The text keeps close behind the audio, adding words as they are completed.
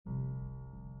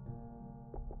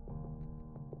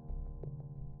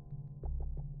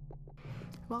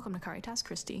Welcome to Caritas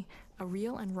Christi, a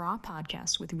real and raw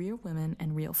podcast with real women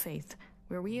and real faith,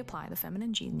 where we apply the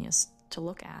feminine genius to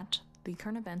look at the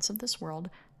current events of this world,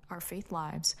 our faith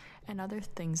lives, and other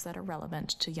things that are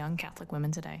relevant to young Catholic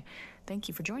women today. Thank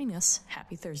you for joining us.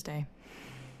 Happy Thursday.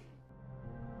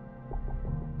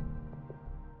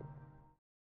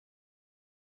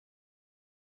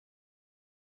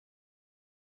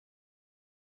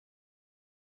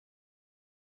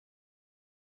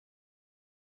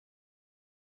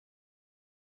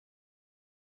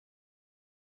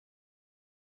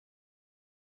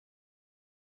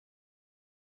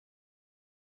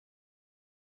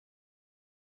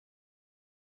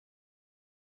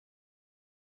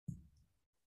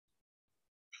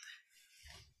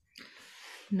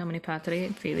 Nomine Patri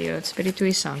et Filio et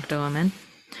Spiritui Sancto. Amen.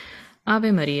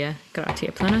 Ave Maria,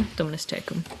 gratia plena, Dominus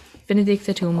tecum.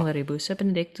 Benedicta tu mulieribus et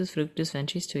benedictus fructus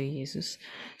ventris tui, Iesus.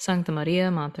 Sancta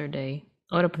Maria, Mater Dei,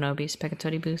 ora pro nobis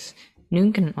peccatoribus,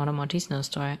 nunc in hora mortis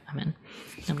nostrae. Amen.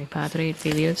 Nomine Patri et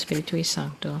Filio et Spiritui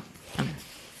Sancto. Amen.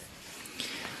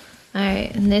 All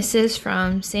right, and this is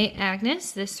from Saint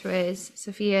Agnes. This was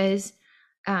Sophia's,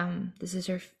 this is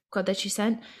her quote that she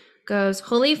sent. Goes,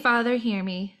 Holy Father, hear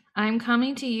me. I am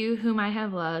coming to you whom I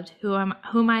have loved,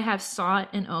 whom I have sought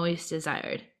and always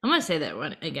desired. I'm going to say that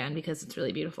one again because it's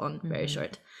really beautiful and very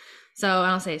short. So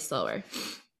I'll say it slower.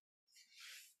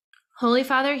 Holy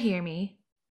Father, hear me.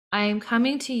 I am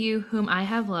coming to you whom I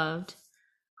have loved,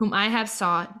 whom I have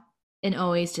sought and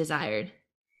always desired.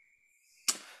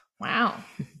 Wow.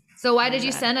 So why did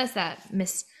you send us that,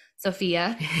 Miss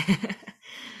Sophia?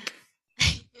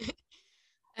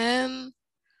 I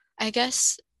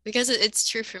guess because it's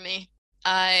true for me.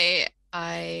 I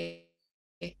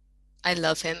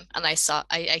love him, and I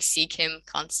seek him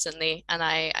constantly, and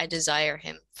I desire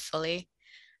him fully,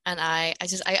 and I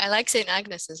like Saint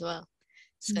Agnes as well.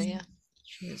 So yeah,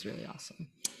 She is really awesome.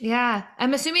 Yeah,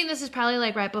 I'm assuming this is probably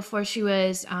like right before she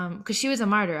was, because she was a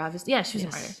martyr, obviously. Yeah, she was a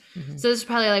martyr. Mm-hmm. So this is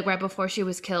probably like right before she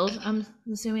was killed, I'm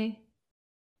assuming.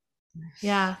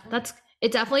 Yeah,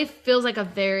 it definitely feels like a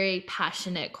very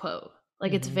passionate quote.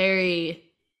 Like it's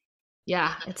very,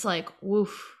 yeah, it's like,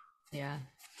 woof. Yeah.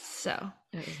 So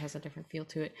It has a different feel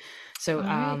to it. So,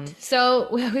 right. So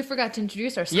we forgot to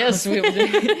introduce ourselves. Yes, we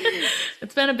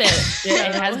It's been a bit. Yeah,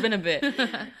 it has been a bit.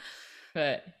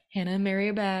 But Hannah and Mary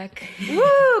are back.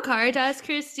 Woo! Caritas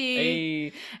Christi.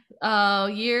 Hey. No,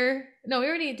 did we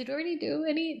already do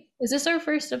any? Is this our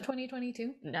first of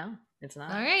 2022? No, it's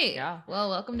not. All right. Yeah. Well,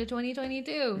 welcome to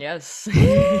 2022. Yes.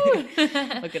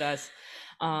 Look at us.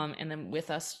 And then with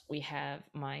us, we have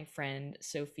my friend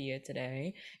Sophia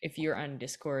today. If you're on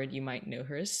Discord, you might know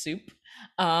her as Soup.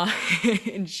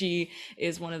 And she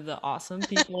is one of the awesome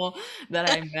people that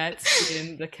I met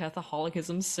in the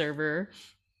Catholicism server.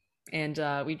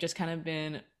 And we've just kind of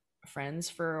been friends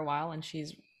for a while, and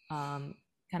she's kind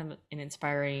of an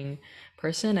inspiring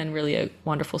person and really a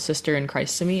wonderful sister in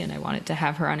Christ to me. And I wanted to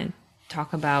have her on and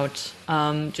talk about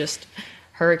just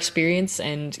her experience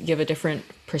and give a different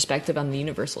perspective on the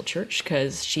Universal Church,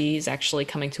 because she's actually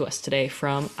coming to us today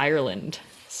from Ireland.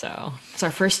 So it's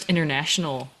our first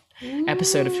international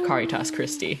episode of Caritas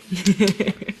Christi.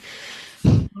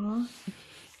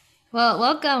 Well,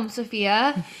 welcome,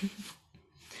 Sophia.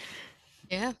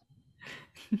 yeah.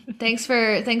 Thanks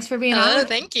for being Oh, on.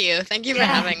 thank you for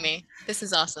having me. This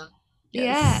is awesome. Yes.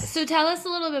 Yeah. So tell us a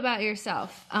little bit about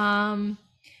yourself. I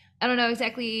don't know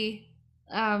exactly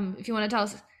if you want to tell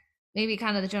us maybe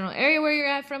kind of the general area where you're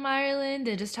at from Ireland,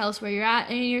 and just tell us where you're at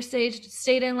in your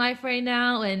state in life right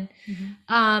now, and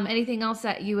anything else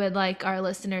that you would like our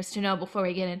listeners to know before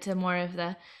we get into more of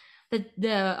the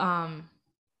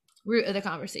root of the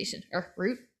conversation. Or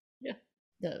root? Yeah.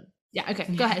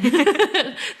 Okay, go ahead.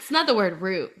 It's not the word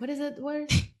root. What is it? The word?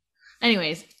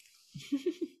 Anyways.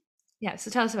 Yeah,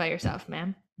 so tell us about yourself,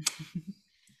 ma'am.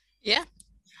 Yeah.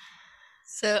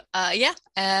 So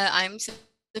I'm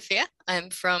Sophia. I'm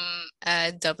from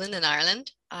Dublin in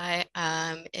Ireland. I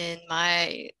am in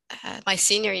my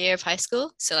senior year of high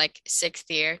school, so like 6th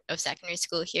year of secondary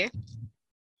school here.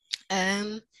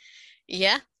 I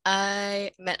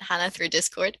met Hannah through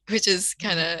Discord, which is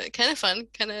kind of fun,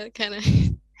 kind of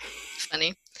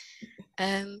funny.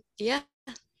 That's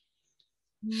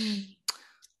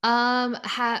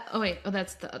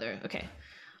the other. Okay.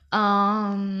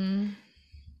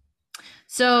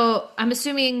 So I'm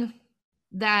assuming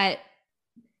that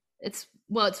it's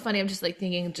funny. I'm just like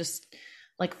thinking just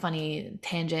like funny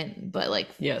tangent, but like,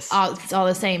 yes, it's all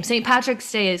the same. St.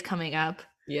 Patrick's Day is coming up.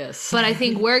 Yes. But I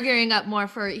think we're gearing up more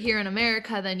for here in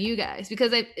America than you guys,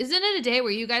 because isn't it a day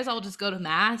where you guys all just go to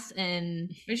mass,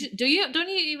 and don't you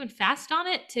even fast on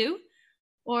it too?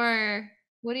 Or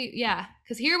What do you? Yeah,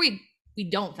 because here we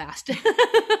don't fast.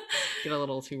 Get a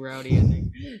little too rowdy, I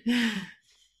think.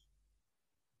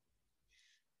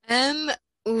 Um,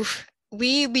 oof.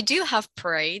 We do have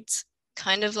parades,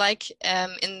 kind of like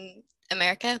in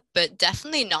America, but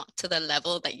definitely not to the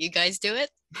level that you guys do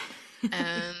it.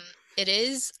 Um, it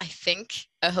is, I think,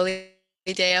 a holy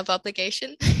day of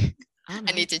obligation. Oh,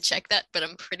 I need to nice. check that, but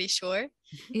I'm pretty sure.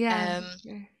 Yeah. Um,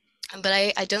 Sure. but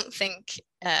I don't think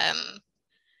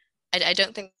I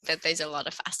don't think that there's a lot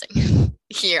of fasting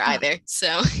here either.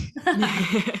 So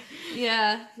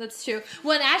Yeah, that's true.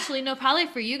 Well, and actually, no, probably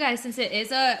for you guys, since it is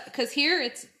because here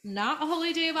it's not a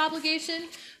holy day of obligation,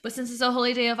 but since it's a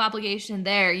holy day of obligation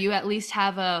there, you at least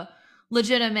have a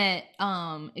legitimate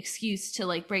excuse to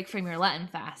like break from your Lenten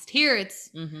fast. Here it's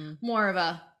Mm-hmm. more of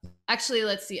a, actually,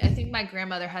 let's see. I think my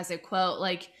grandmother has a quote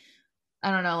like, I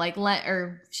don't know, like Lent,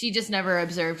 or she just never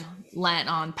observed Lent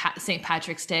on St.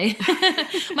 Patrick's Day.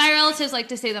 My relatives like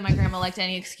to say that my grandma liked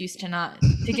any excuse to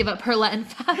give up her Lenten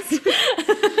fast.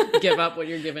 Give up what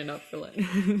you're giving up for Lent.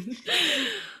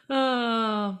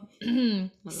 Oh,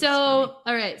 That's so funny.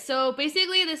 all right. So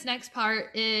basically, this next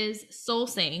part is soul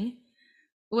sing,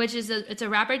 which is it's a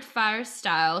rapid fire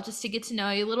style, just to get to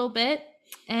know you a little bit.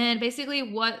 And basically,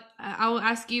 what I will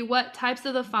ask you, what types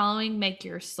of the following make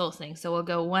your soul sing? So we'll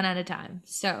go one at a time.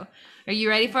 So, are you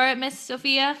ready for it, Miss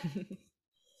Sophia?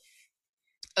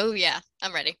 oh yeah,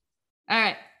 I'm ready. All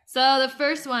right. So the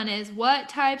first one is, what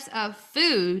types of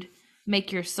food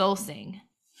make your soul sing?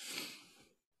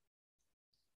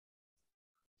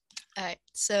 All right.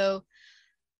 So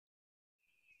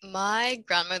my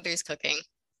grandmother's cooking.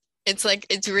 It's like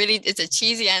it's a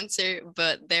cheesy answer,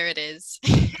 but there it is.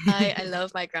 I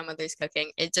love my grandmother's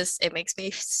cooking. It makes me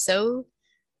so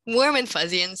warm and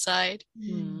fuzzy inside.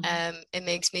 Mm. It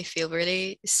makes me feel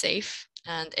really safe,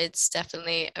 and it's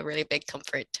definitely a really big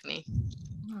comfort to me.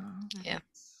 Yeah.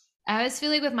 I always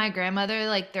feel like with my grandmother,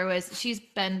 like she's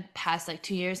been past like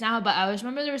 2 years now, but I always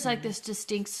remember there was like this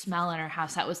distinct smell in her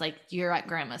house that was like, you're at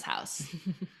grandma's house.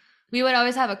 We would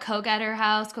always have a Coke at her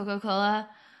house, Coca-Cola.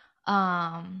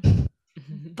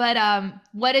 But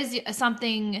what is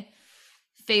something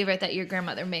favorite that your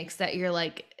grandmother makes that you're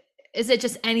like, is it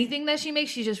just anything that she makes?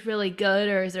 She's just really good,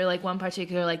 or is there like one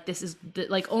particular like this is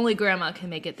like only grandma can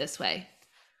make it this way?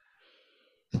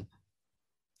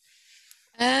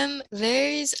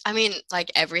 There's, I mean,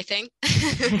 like everything.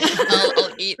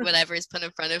 I'll eat whatever is put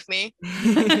in front of me.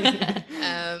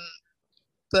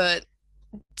 But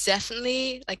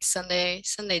definitely like Sunday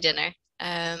dinner.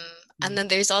 And then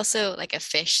there's also like a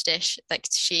fish dish like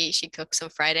she cooks on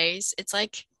Fridays. It's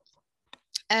like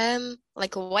a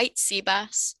white sea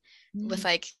bass with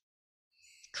like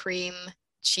cream,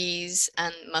 cheese,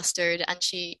 and mustard, and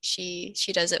she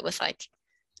does it with like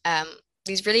um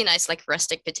these really nice like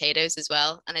rustic potatoes as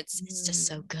well, and it's just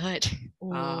so good.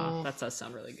 Ah, that does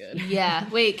sound really good. Yeah.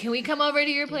 Wait, can we come over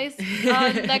to your place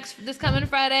this coming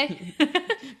Friday?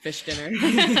 Fish dinner.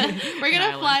 We're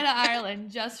gonna fly to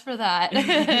Ireland just for that.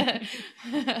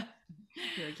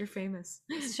 You're like, you're famous.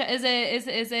 Is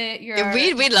it your? Yeah,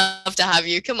 we'd love to have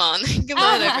you. Come on, come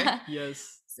on over.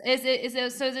 Yes. Is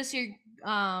it so? Is this your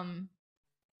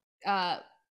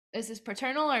is this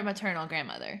paternal or maternal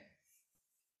grandmother?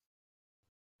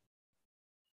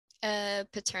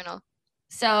 Paternal.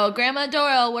 So Grandma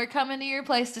Doyle, we're coming to your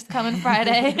place this coming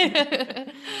Friday.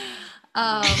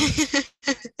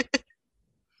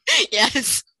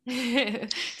 Yes.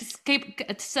 Just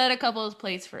set a couple of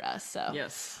plates for us. So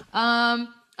Yes. all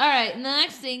right. And the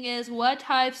next thing is, what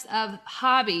types of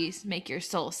hobbies make your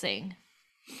soul sing?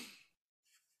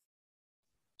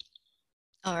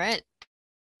 All right.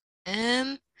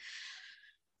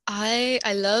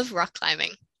 I love rock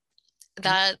climbing.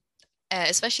 That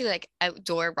especially like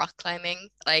outdoor rock climbing,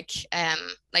 like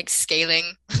scaling,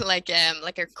 like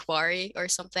a quarry or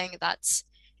something.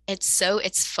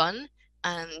 It's fun,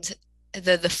 and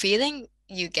the feeling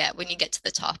you get when you get to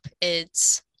the top,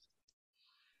 it's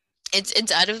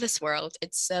out of this world.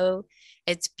 It's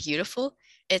beautiful.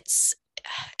 It's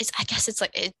I guess it's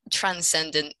like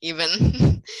transcendent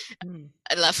even.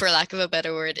 For lack of a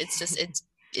better word. It's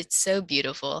so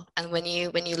beautiful. And when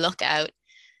you look out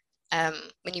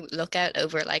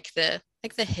over like the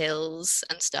hills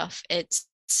and stuff, it's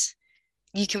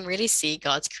you can really see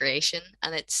God's creation,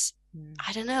 and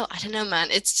I don't know, man.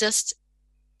 It's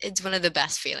one of the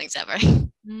best feelings ever.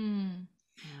 Nice.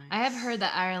 I have heard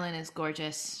that Ireland is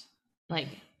gorgeous. Like,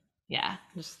 yeah.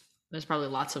 There's probably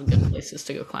lots of good places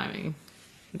to go climbing,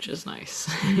 which is nice.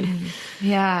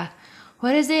 Yeah.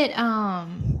 What is it?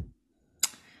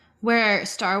 Where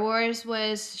Star Wars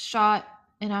was shot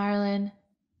in Ireland?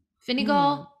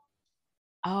 Finnegal?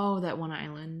 Oh, that one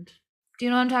island. Do you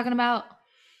know what I'm talking about?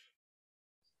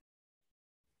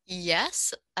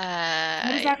 Yes. What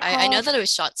is that I know called? that it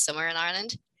was shot somewhere in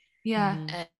Ireland.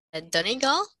 Yeah. Mhm.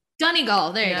 Donegal?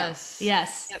 Donegal. There you go. Yes.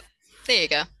 Yes. Yep. There you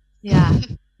go. Yeah.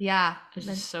 Yeah. It's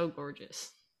just so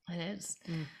gorgeous. It is.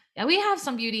 Mm. Yeah, we have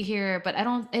some beauty here, but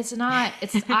it's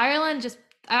Ireland. Just,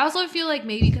 I also feel like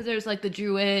maybe because there's like the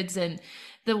Druids and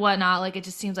the whatnot, like it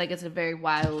just seems like it's a very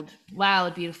wild,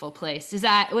 beautiful place. Would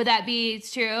that be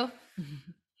true?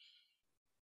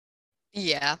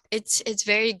 Yeah, it's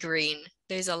very green.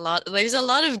 There's a lot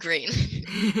of green.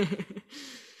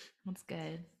 That's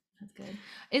good. That's good.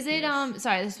 Is it, Yes.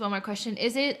 sorry, this is one more question.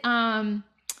 Is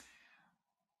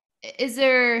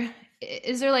there,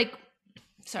 like,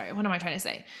 sorry, what am I trying to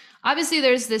say? Obviously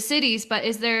there's the cities, but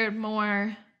is there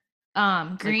more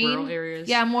Like rural green? areas.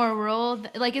 Yeah, more rural.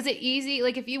 Like, is it easy,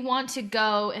 like if you want to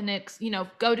go and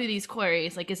go to these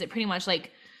quarries, like is it pretty much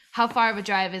like, how far of a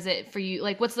drive is it for you?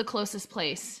 Like, what's the closest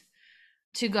place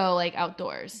to go like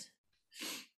outdoors?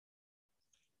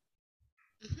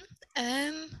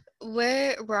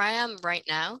 Where I am right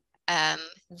now,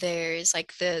 there's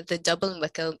like the Dublin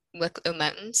Wicklow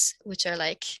Mountains, which are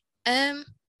like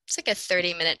it's like a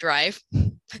 30-minute drive.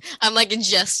 I'm like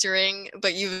gesturing,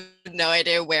 but you have no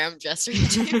idea where I'm gesturing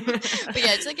to. But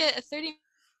yeah, it's like a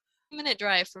 30-minute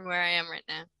drive from where I am right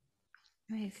now.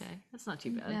 Nice. Okay, that's not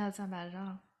too bad. Yeah, that's not bad at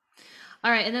all.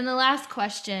 All right, and then the last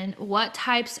question: what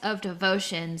types of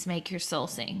devotions make your soul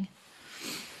sing?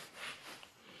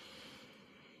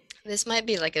 This might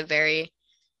be like a very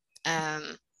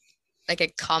like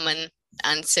a common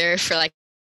answer for like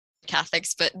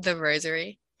Catholics, but the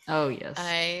Rosary. Oh yes.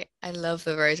 I love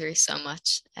the Rosary so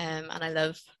much, and I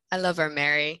love our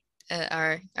Mary,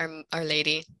 our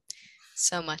Lady,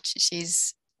 so much.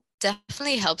 She's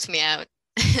definitely helped me out,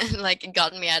 like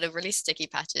gotten me out of really sticky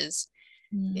patches.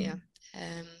 Yeah.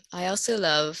 I also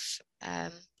love I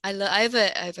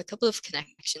have a couple of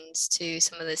connections to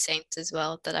some of the saints as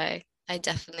well that I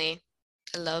definitely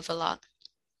love a lot.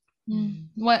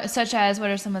 What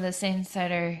are some of the saints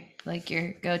that are like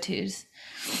your go-tos?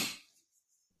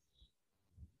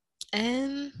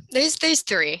 There's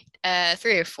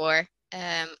three or four.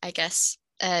 I guess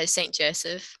Saint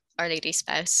Joseph, Our Lady's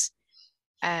spouse,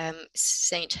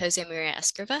 Saint Jose Maria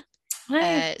Escriva,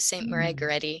 Saint Maria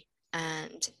Goretti,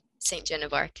 and Saint Joan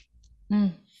of Arc.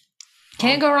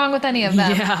 Can't go wrong with any of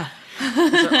them. Yeah,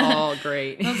 those are all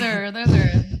great. those are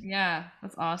yeah,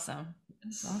 that's awesome.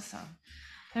 That's awesome.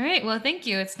 All right, well, thank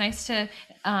you. It's nice to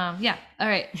yeah. All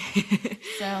right,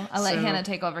 so I'll let Hannah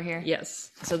take over here.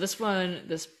 Yes. So this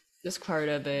part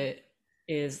of it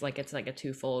is like, it's like a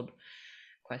twofold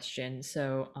question.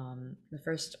 So the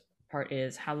first part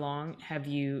is, how long have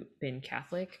you been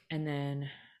Catholic? And then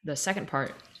the second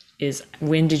part is,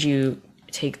 when did you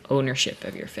take ownership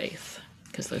of your faith?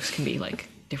 Because those can be like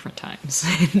different times.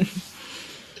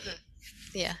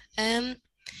 Yeah.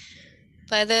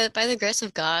 By the grace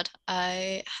of God,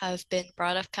 I have been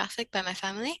brought up Catholic by my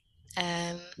family.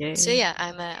 So yeah,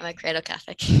 I'm a cradle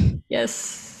Catholic.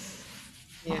 Yes.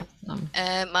 Yeah. Awesome.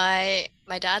 My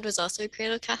dad was also a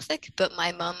cradle Catholic, but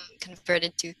my mom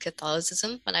converted to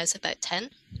Catholicism when I was about 10.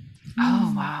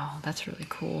 Oh wow, that's really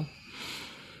cool.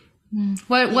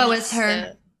 What was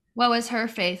her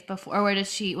faith before, or what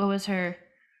was her?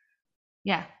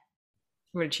 Yeah.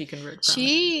 Where did she convert from?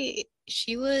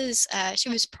 She was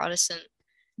Protestant.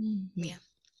 Yeah.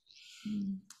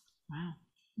 Wow.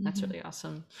 That's really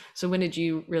awesome. So when did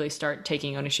you really start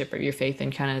taking ownership of your faith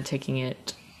and kind of taking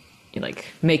it, like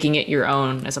making it your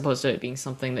own, as opposed to it being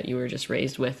something that you were just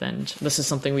raised with, and this is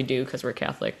something we do because we're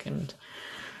Catholic and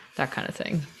that kind of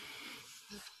thing?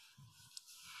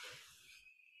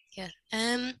 Yeah.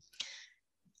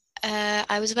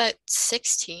 I was about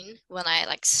 16 when I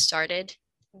like started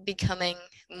becoming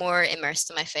more immersed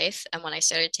in my faith, and when I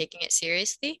started taking it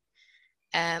seriously.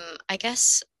 I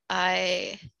guess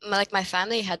my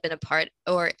family had been a part,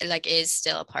 or like is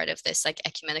still a part of this like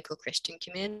ecumenical Christian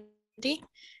community,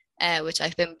 which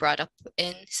I've been brought up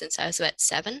in since I was about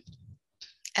 7.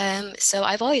 So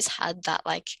I've always had that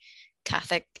like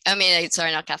Catholic,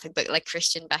 sorry, not Catholic, but like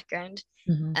Christian background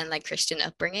and like Christian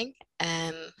upbringing.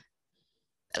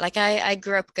 Like I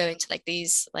grew up going to like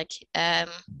these like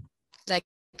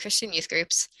Christian youth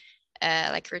groups,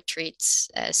 like retreats,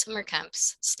 summer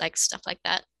camps, like stuff like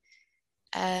that.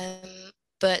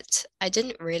 But I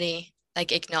didn't really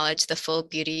like acknowledge the full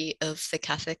beauty of the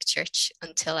Catholic Church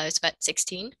until I was about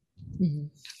 16.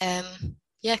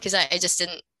 Yeah, because I just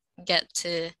didn't get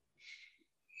to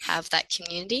have that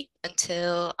community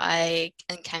until I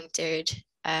encountered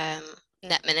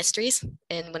Net Ministries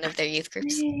in one of their youth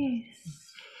groups.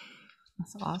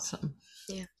 That's awesome.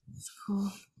 Yeah. That's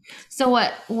cool. So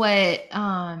what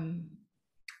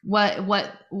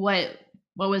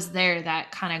was there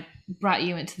that kind of brought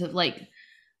you into the like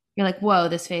you're like, whoa,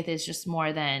 this faith is just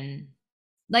more than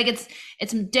like it's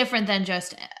different than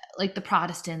just like the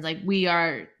Protestants. Like we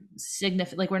are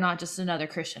significant. Like we're not just another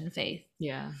Christian faith.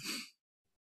 Yeah.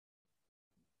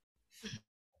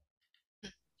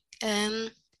 Um,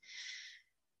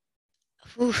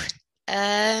 whew,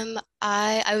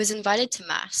 I was invited to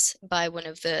mass by one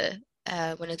of the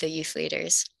youth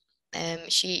leaders.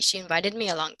 She invited me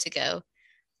along to go,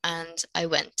 and I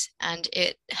went, and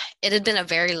it had been a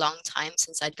very long time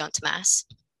since I'd gone to mass.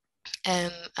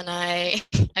 And I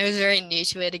I was very new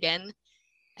to it again,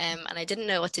 and I didn't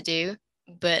know what to do,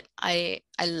 but I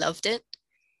loved it.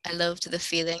 I loved the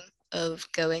feeling of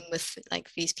going with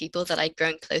like these people that I'd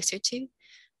grown closer to,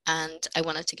 and I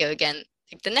wanted to go again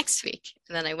like the next week.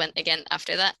 And then I went again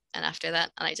after that, and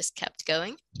I just kept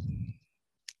going.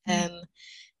 Um,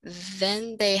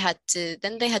 then they had to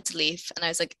leave, and I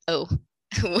was like, oh,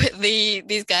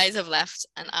 these guys have left,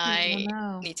 and I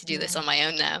No. need to do this on my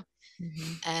own now.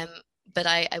 Mm-hmm. But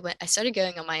I started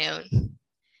going on my own.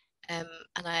 And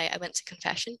I went to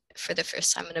confession for the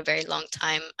first time in a very long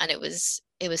time, and it was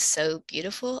so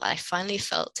beautiful. I finally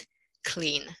felt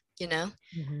clean, you know.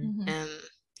 Mm-hmm.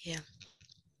 Yeah.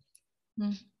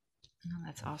 Oh,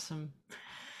 that's awesome.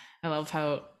 I love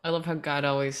how God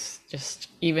always just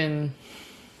even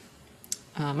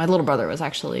my little brother was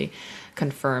actually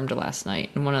confirmed last night,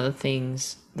 and one of the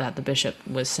things that the bishop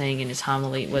was saying in his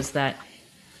homily was that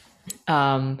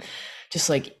just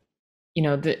like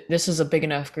this is a big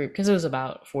enough group, because it was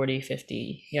about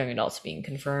 40-50 young adults being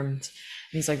confirmed, and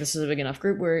he's like, this is a big enough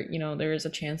group where there is a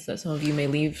chance that some of you may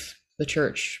leave the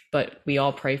church, but we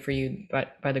all pray for you,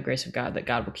 but by the grace of God, that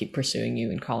God will keep pursuing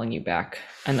you and calling you back.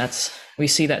 And we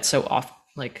see that so often,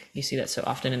 like you see that so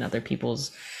often in other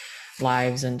people's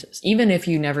lives. And even if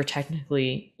you never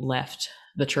technically left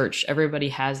the church, everybody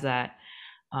has that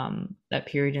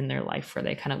period in their life where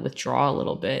they kind of withdraw a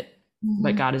little bit,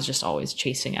 but God is just always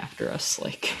chasing after us,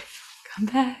 like, come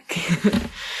back.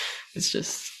 It's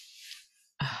just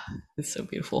it's so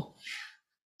beautiful.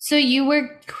 So you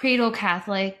were cradle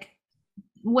Catholic.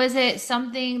 Was it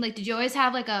something like, did you always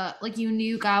have like you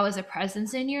knew God was a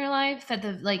presence in your life that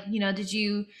did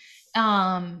you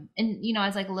and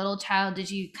as like a little child, did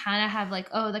you kind of have like,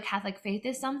 oh, the Catholic faith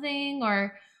is something,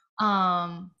 or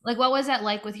like what was that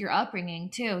like with your upbringing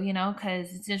too,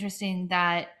 because it's interesting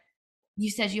that you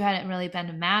said you hadn't really been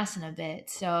to mass in a bit,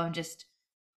 so just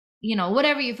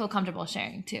whatever you feel comfortable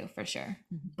sharing too, for sure.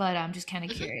 But I'm just kind of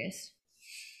curious.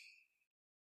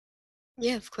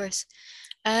 Yeah, of course.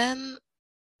 Um,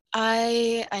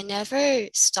 I never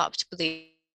stopped believing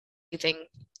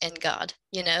in God,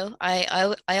 you know. I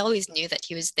always knew that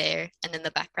he was there and in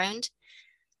the background,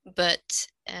 but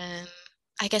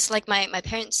I guess like my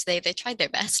parents, they tried their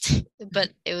best, but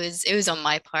it was on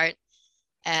my part.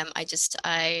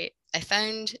 I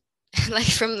found like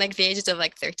from like the ages of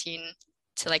like 13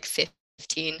 to like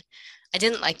 15, I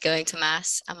didn't like going to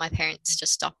mass, and my parents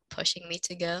just stopped pushing me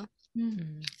to go.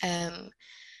 Mm-hmm. Um,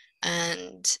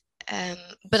 and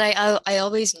but I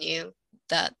always knew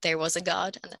that there was a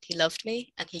God and that he loved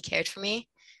me and he cared for me.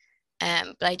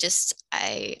 But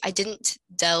I didn't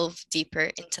delve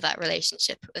deeper into that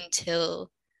relationship until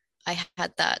I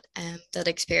had that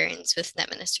experience with Net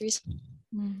Ministries.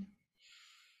 Mm.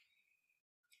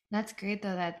 That's great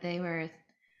though that they were.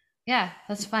 Yeah,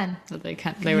 that's fun. So they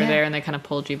were there and they kind of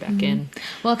pulled you back in.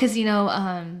 Well, because the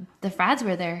Frads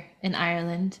were there in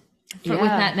Ireland with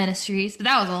Net Ministries, but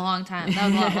that was a long time.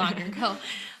 That was a lot longer ago.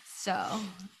 So,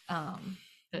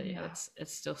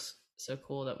 it's still so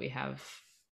cool that we have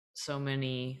so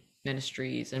many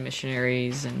ministries and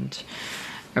missionaries and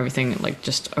everything, like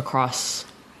just across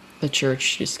the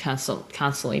church, just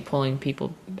constantly pulling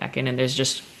people back in, and there's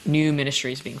just new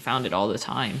ministries being founded all the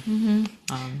time.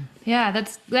 Yeah,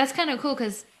 that's kind of cool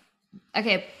because,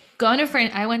 okay,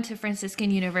 I went to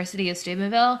Franciscan University of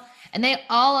Steubenville, and they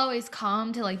all always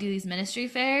come to like do these ministry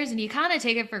fairs, and you kind of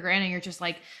take it for granted. You're just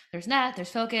like, there's Net, there's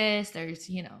Focus, there's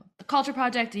the Culture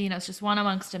Project, it's just one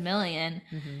amongst a million,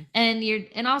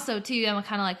 and also too, I'm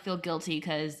kind of like feel guilty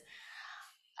because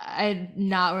I'm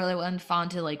not really one fond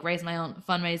to like raise my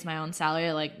own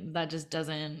salary. Like that just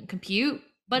doesn't compute.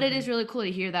 But it is really cool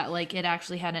to hear that like it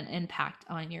actually had an impact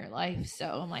on your life. So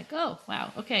I'm like, oh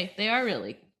wow, okay, they are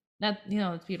really that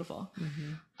it's beautiful.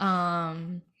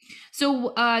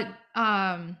 So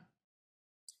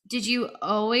did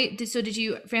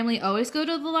you family always go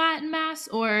to the Latin Mass,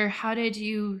 or how did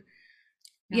you?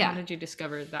 How did you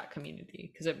discover that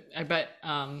community? Because I bet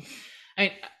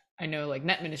I know like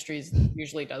Net Ministries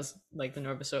usually does like the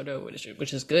Novus Ordo,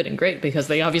 which is good and great because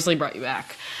they obviously brought you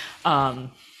back.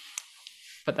 But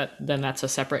that's a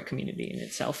separate community in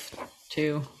itself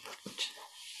too.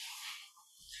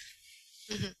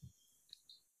 Mhm.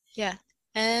 Yeah.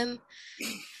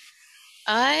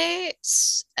 I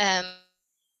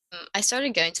I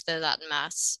started going to the Latin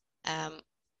Mass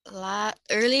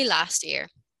early last year.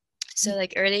 So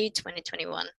like early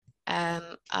 2021.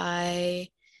 I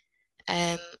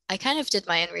kind of did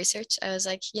my own research. I was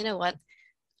like, you know what?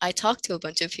 I talked to a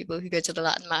bunch of people who go to the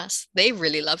Latin Mass. They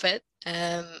really love it.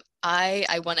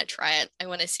 I want to try it. I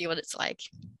want to see what it's like.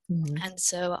 And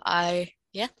so I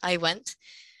went,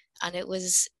 and it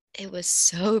was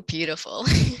so beautiful.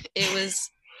 It was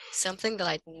something that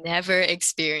I'd never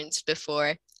experienced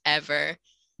before, ever.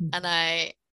 And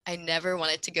I never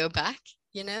wanted to go back,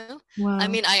 you know? Wow. I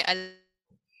mean, I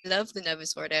love the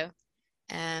Novus Ordo.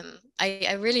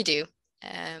 I really do.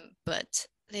 But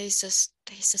there's just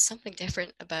something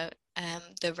different about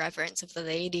the reverence of the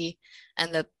laity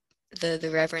and the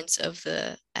reverence of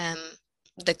the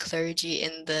clergy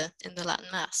in the Latin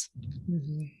Mass.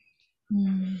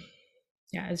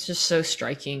 Yeah, it's just so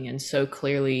striking and so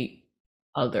clearly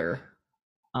other,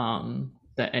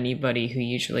 that anybody who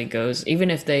usually goes,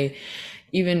 even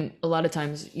a lot of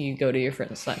times you go to your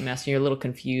friend's Latin Mass and you're a little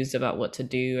confused about what to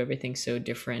do, everything's so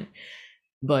different,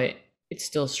 but it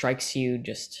still strikes you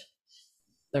just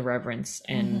the reverence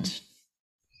and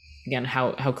again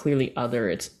how clearly other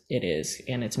it is,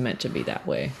 and it's meant to be that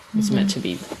way. It's meant to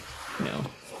be, you know,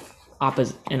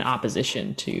 in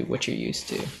opposition to what you're used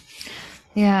to.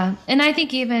 Yeah, and I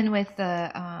think even with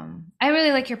the, I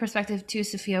really like your perspective too,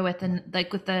 Sophia, with the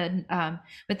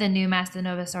new Mass, the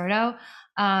Novus Ordo,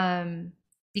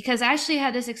 because I actually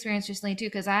had this experience recently too,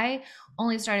 because I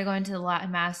only started going to the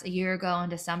Latin Mass a year ago in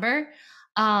December,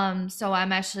 so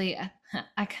I'm actually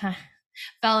I kind of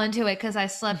fell into it because I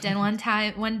slept in one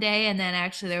day, and then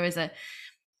actually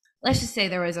let's just say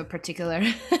there was a particular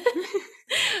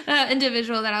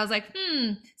individual that I was like,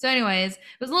 So anyways, it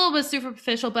was a little bit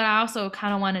superficial, but I also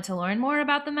kind of wanted to learn more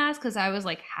about the Mass because I was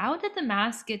like, how did the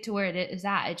Mass get to where it is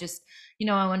at? It just,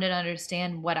 I wanted to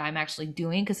understand what I'm actually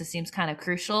doing because it seems kind of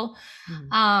crucial.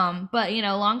 But,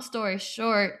 long story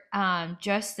short,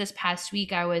 just this past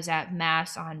week, I was at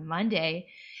Mass on Monday,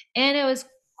 and it was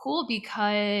cool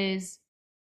because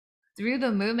through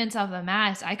the movements of the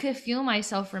Mass, I could feel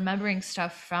myself remembering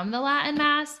stuff from the Latin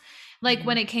Mass. Like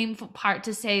when it came part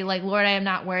to say like, Lord, I am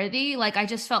not worthy. Like I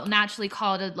just felt naturally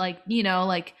called to like,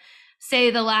 like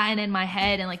say the Latin in my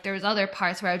head. And like, there was other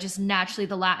parts where I just naturally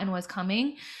the Latin was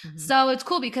coming. So it's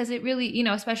cool because it really,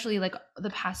 especially like the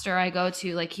pastor I go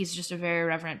to, like, he's just a very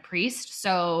reverent priest.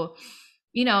 So,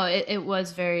 it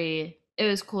was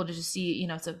cool to just see,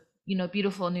 it's a,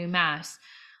 beautiful new Mass.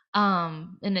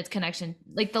 And its connection,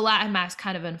 like the Latin Mass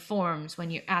kind of informs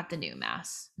when you're at the new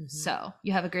Mass. So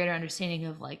you have a greater understanding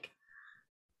of like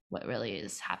what really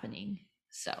is happening.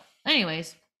 So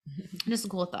anyways, just a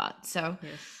cool thought. So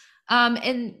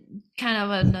and kind of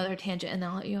another tangent, and then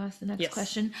I'll let you ask the next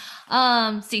question.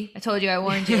 See, I told you, I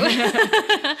warned you.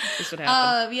 This would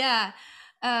happen.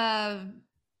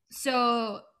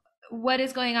 So what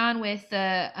is going on with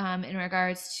the in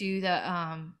regards to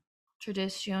the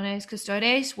Traditiones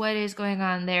Custodes? What is going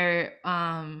on there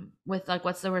with like,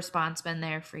 what's the response been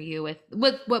there for you with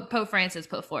what Pope Francis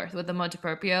put forth with the motu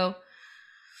proprio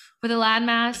for the Latin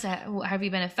Mass? Have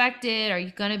you been affected? Are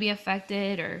you going to be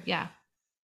affected? Or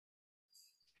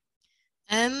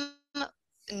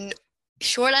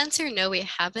Short answer, no, we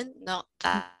haven't, not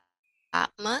that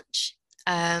much.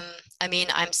 I mean,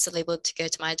 I'm still able to go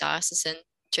to my diocesan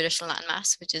traditional Latin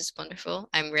Mass, which is wonderful.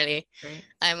 I'm really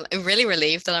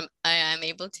relieved that I am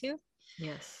able to.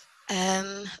 Yes.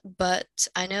 But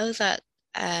I know that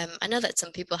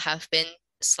some people have been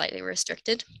slightly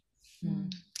restricted.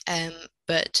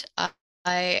 But I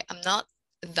am not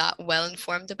that well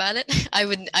informed about it. I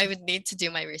would need to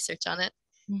do my research on it.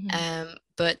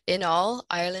 But in all,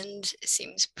 Ireland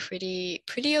seems pretty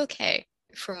okay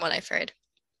from what I've heard.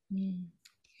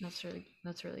 That's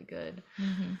really good.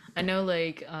 I know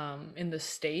like in the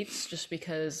States, just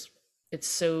because it's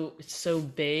so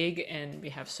big and we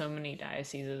have so many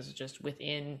dioceses just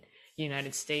within the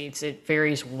United States, it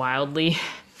varies wildly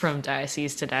from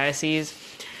diocese to diocese.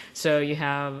 So you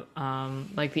have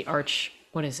like the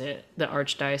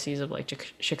Archdiocese of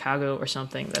like Chicago or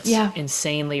something that's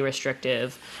insanely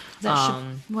restrictive.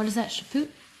 What is that? Shafut?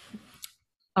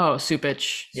 Oh,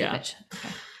 Supich. Yeah. Okay.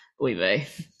 Oy,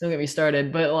 don't get me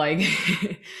started, but like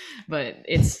but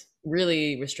it's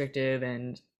really restrictive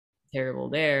and terrible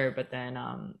there. But then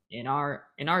in our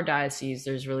diocese,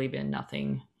 there's really been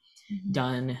nothing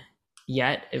done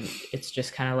yet. It's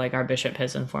just kind of like our bishop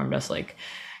has informed us, like,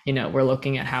 we're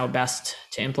looking at how best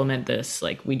to implement this.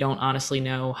 Like, we don't honestly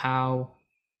know how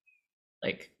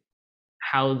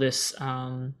this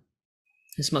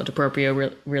this motu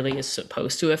proprio really is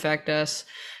supposed to affect us,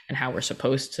 and how we're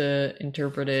supposed to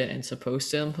interpret it and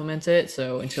supposed to implement it.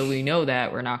 So until we know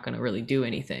that, we're not going to really do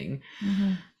anything.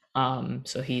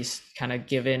 So he's kind of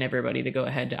given everybody the go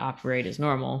ahead to operate as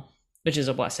normal, which is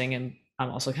a blessing. And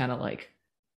I'm also kind of like,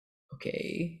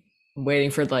 okay, I'm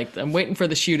waiting for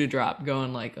the shoe to drop,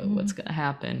 going like, oh, what's going to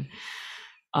happen?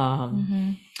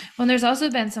 Well, there's also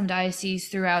been some dioceses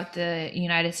throughout the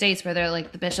United States where they're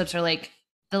like, the bishops are like,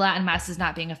 the Latin Mass is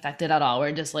not being affected at all.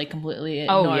 We're just like completely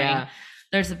ignoring. Oh yeah.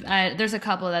 There's a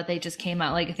couple that they just came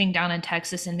out, like I think down in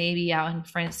Texas and maybe out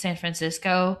in San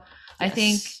Francisco. Yes. I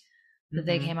think that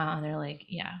they came out and they're like,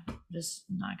 yeah, just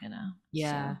not gonna.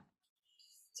 Yeah.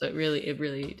 So it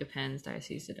really depends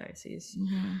diocese to diocese.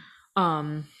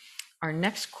 Our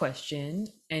next question,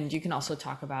 and you can also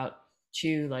talk about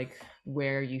too, like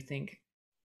where you think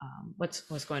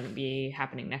what's going to be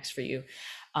happening next for you.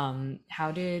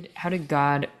 How did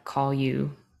God call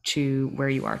you to where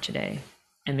you are today?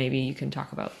 And maybe you can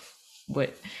talk about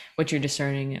what you're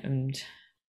discerning and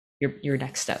your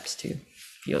next steps too,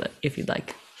 if you'd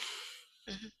like.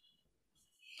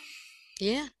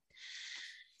 Yeah.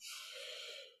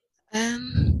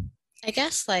 I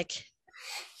guess like,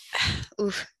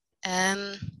 I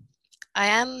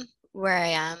am where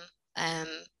I am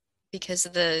because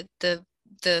of the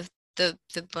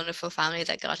wonderful family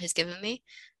that God has given me,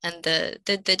 and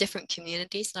the different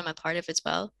communities that I'm a part of as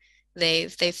well.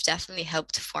 They've definitely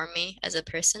helped form me as a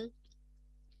person,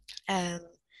 and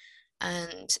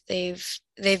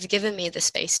they've given me the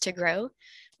space to grow.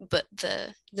 But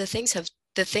the things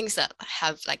that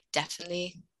have like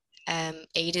definitely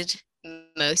aided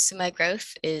most of my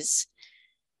growth is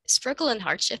struggle and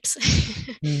hardships.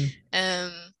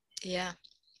 Yeah.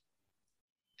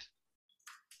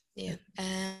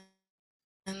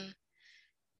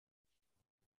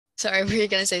 Sorry, were you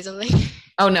gonna say something?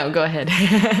 Oh no, go ahead.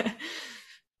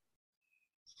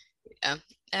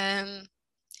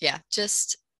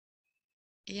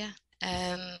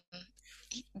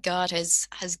 God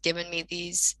has given me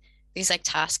these like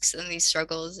tasks and these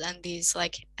struggles and these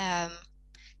like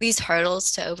these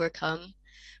hurdles to overcome,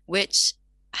 which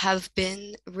have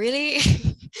been really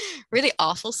really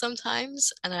awful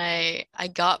sometimes, and I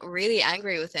got really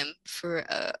angry with him for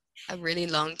a really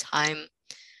long time,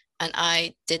 and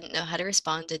I didn't know how to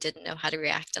respond, I didn't know how to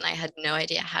react, and I had no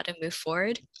idea how to move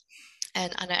forward,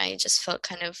 and I just felt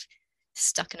kind of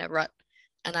stuck in a rut,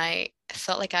 and I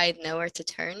felt like I had nowhere to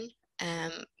turn,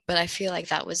 but I feel like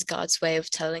that was God's way of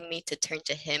telling me to turn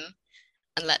to him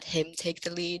and let him take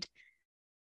the lead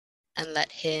and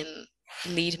let him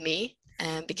lead me,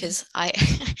 because I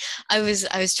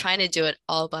was trying to do it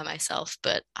all by myself,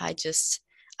 but I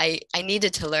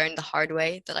needed to learn the hard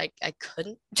way that I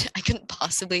couldn't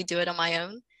possibly do it on my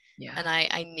own. Yeah. And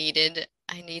I needed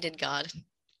God.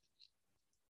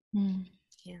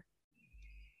 Yeah.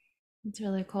 It's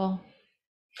really cool.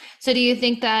 So do you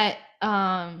think that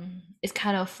is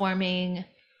kind of forming,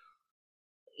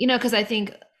 because I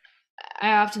think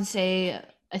I often say,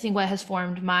 I think what has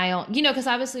formed my own, because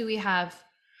obviously we have,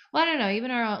 well, I don't know,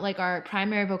 even our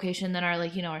primary vocation, then our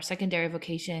our secondary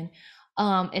vocation,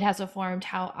 it has formed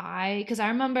how because I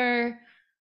remember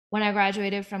when I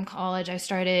graduated from college, I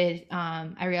started,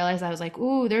 I realized I was like,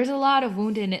 ooh, there's a lot of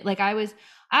wounded, like I was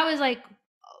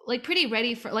like pretty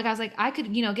ready for, like I was like, I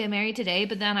could get married today,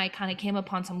 but then I kind of came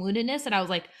upon some woundedness and I was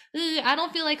like, I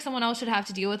don't feel like someone else should have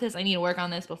to deal with this. I need to work on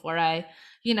this before I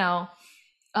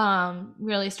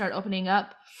really start opening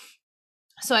up.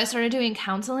 So I started doing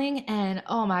counseling, and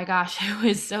oh my gosh, it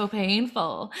was so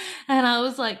painful. And I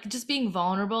was like, just being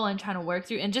vulnerable and trying to work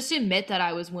through and just admit that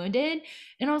I was wounded.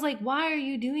 And I was like, why are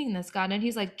you doing this, God? And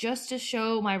he's like, just to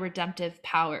show my redemptive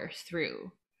power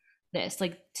through this,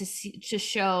 like to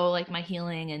show like my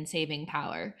healing and saving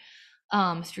power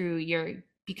through your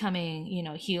becoming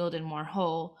healed and more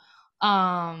whole.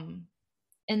 And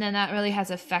then that really has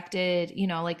affected,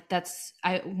 like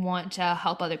I want to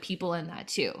help other people in that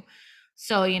too.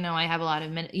 So I have a lot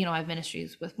of I have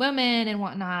ministries with women and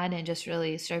whatnot, and just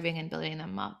really serving and building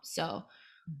them up. So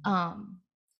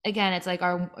again, it's like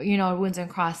our our wounds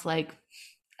and cross, like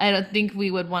I don't think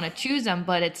we would want to choose them,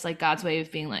 but it's like God's way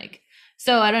of being like.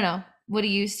 So I don't know, what do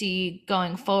you see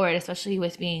going forward, especially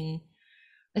with being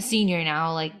a senior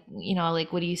now? Like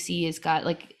like what do you see is God,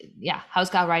 like how's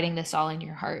God writing this all in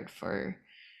your heart for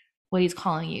what he's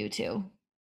calling you to?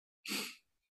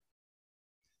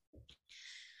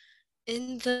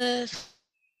 In the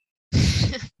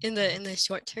in the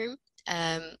short term,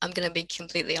 I'm gonna be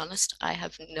completely honest. I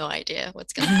have no idea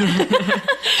what's gonna happen.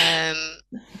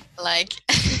 Like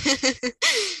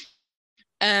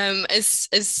as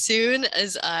soon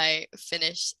as I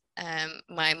finish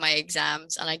my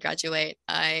exams and I graduate,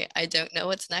 I don't know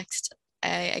what's next.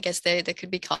 I guess there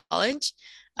could be college.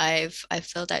 I've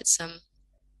filled out some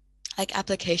like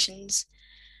applications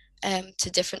to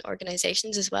different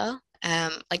organizations as well,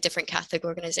 like different Catholic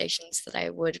organizations that I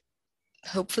would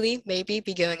hopefully maybe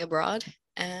be going abroad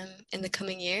in the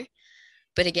coming year.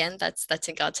 But again, that's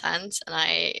in God's hands, and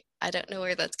I don't know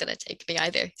where that's gonna take me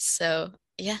either. So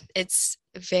yeah, it's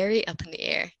very up in the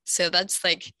air. So that's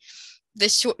like the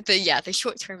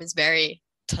short term is very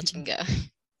touch and go.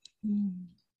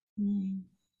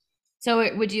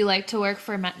 So would you like to work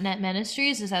for Net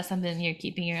Ministries? Is that something you're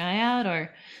keeping your eye out,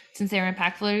 or since they were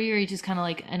impactful to you, or you just kind of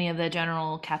like any of the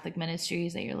general Catholic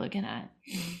ministries that you're looking at?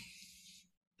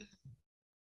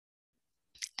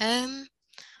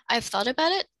 I've thought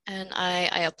about it and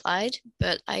I applied,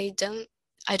 but I don't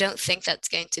think that's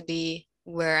going to be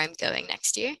where I'm going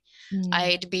next year.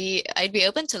 I'd be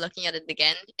open to looking at it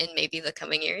again in maybe the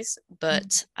coming years,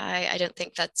 but I don't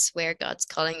think that's where God's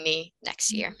calling me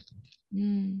next year.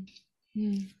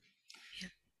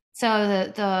 So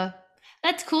the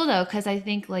that's cool though, because I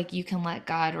think like you can let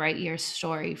God write your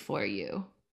story for you.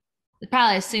 It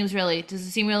probably does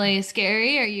it seem really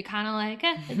scary, or are you kind of like,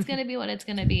 it's gonna be what it's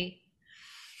gonna be?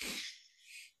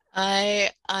 I'm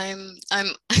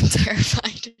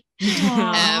terrified.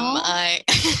 Aw.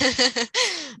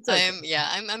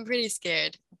 I'm pretty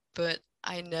scared, but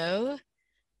I know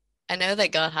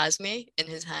that God has me in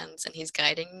his hands and he's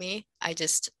guiding me.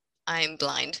 I'm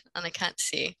blind and I can't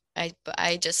see. But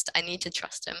I need to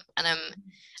trust him, and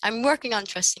I'm working on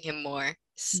trusting him more.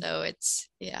 So it's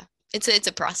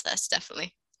a process,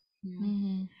 definitely.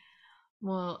 Mhm.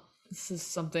 Well, this is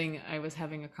something I was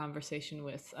having a conversation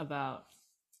with about.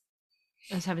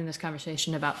 I was having this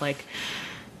conversation about like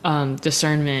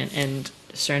discernment and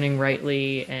discerning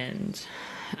rightly, and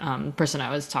the person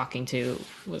I was talking to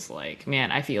was like,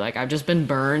 man, I feel like I've just been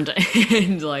burned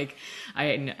and like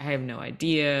I have no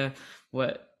idea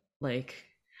what, like,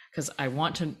 because I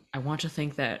want to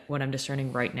think that what I'm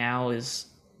discerning right now is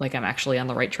like I'm actually on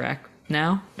the right track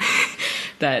now,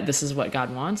 that this is what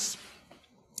God wants.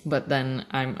 But then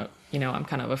I'm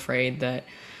kind of afraid that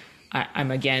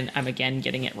I'm again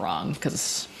getting it wrong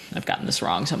because I've gotten this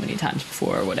wrong so many times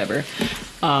before or whatever.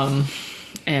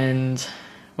 And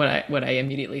what I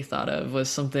immediately thought of was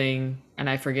something, and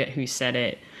I forget who said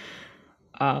it,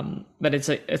 but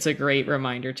it's a great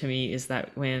reminder to me, is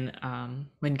that when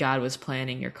God was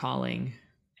planning your calling,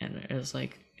 and it was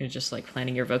just like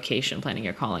planning your vocation, planning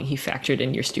your calling, he factored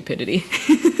in your stupidity.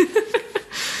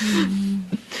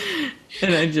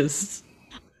 And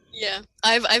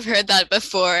I've heard that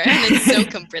before, and it's so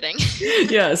comforting.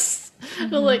 Yes.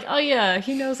 I'm like, oh yeah,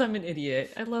 he knows I'm an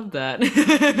idiot. I love that.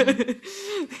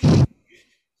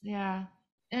 Yeah.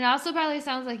 And it also probably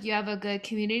sounds like you have a good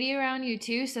community around you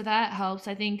too, so that helps.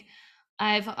 I think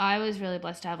I was really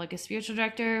blessed to have like a spiritual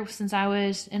director since I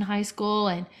was in high school,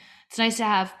 and it's nice to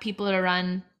have people to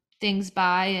run things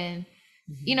by, and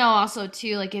also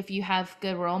too, like if you have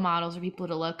good role models or people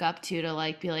to look up to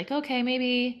like be like, okay,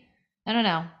 maybe I don't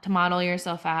know, to model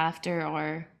yourself after,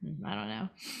 or I don't know.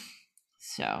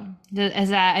 So is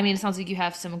that, I mean, it sounds like you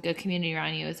have some good community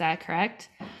around you. Is that correct?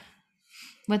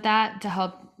 With that to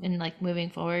help in like moving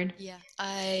forward? Yeah,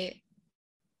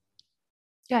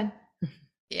 Good.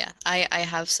 Yeah, I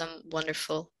have some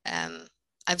wonderful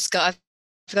I've got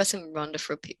some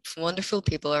wonderful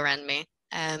people around me.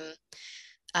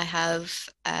 I have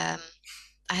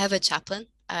a chaplain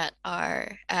at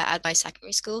at my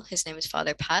secondary school. His name is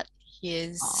Father Pat. He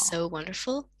is so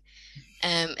wonderful.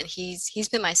 And he's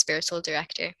been my spiritual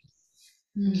director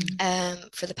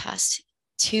for the past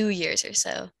 2 years or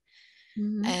so.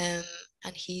 And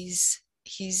he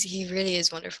really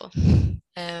is wonderful.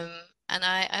 And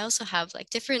I also have like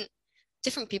different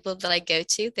people that I go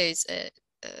to. There's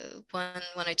one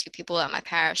or two people at my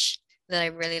parish that I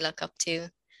really look up to.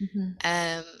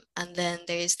 And then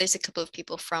there's a couple of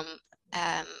people from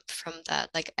that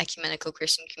like ecumenical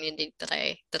Christian community that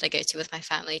I go to with my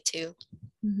family too.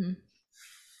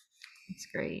 It's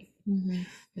great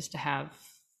just to have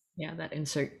that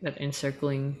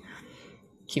encircling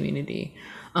community.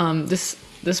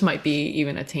 This might be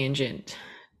even a tangent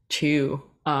too,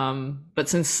 but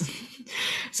since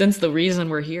the reason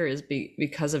we're here is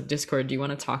because of Discord, do you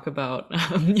want to talk about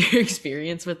your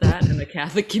experience with that and the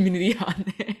Catholic community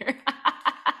on there?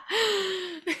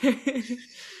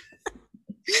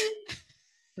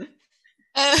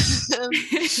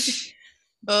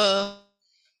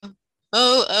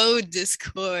 Oh,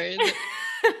 Discord.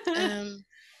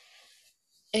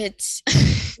 It's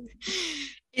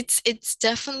it's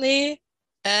definitely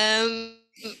um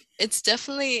it's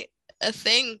definitely a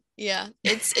thing. Yeah.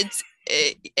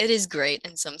 It is great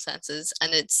in some senses,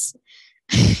 and it's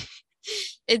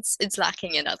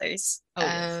lacking in others. Oh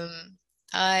yes.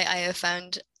 I have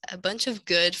found a bunch of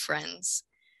good friends,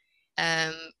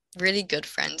 um, really good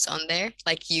friends on there,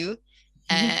 like you,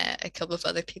 a couple of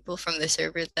other people from the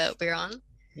server that we're on.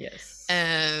 Yes.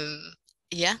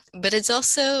 Yeah, but it's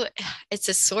also it's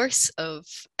a source of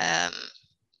um,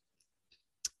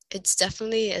 it's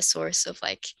definitely a source of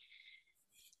like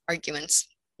arguments.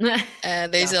 There's Yeah.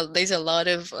 there's a lot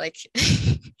of like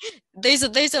there's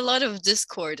a lot of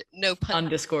discord, no pun On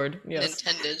Discord, yes.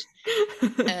 intended.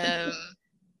 Um,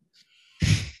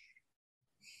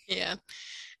 yeah.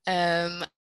 Um,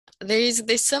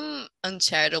 there's some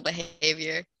uncharitable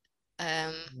behavior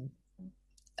um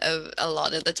a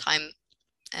lot of the time,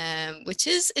 which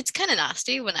is it's kind of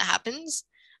nasty when it happens,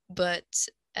 but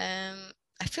um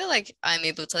I feel like I'm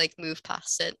able to like move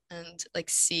past it and like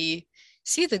see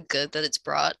the good that it's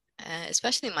brought,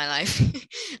 especially in my life.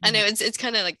 I know it's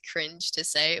kind of like cringe to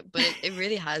say, but it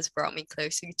really has brought me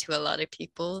closer to a lot of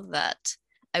people that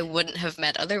I wouldn't have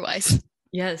met otherwise.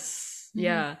 Yes.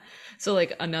 Yeah. So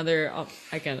like another,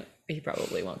 I can. He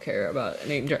probably won't care about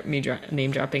name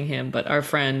dropping him, but our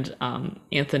friend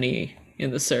Anthony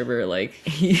in the server, like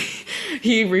he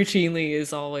routinely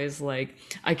is always like,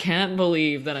 I can't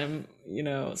believe that I'm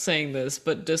saying this,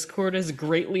 but Discord has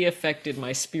greatly affected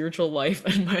my spiritual life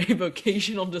and my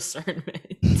vocational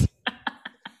discernment.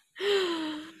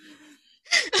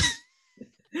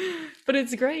 But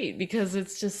it's great because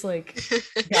it's just like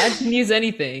God can use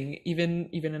anything, even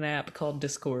an app called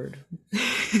Discord.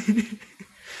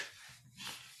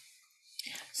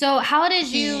 So how did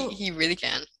you He really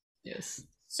can. Yes.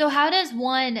 so how does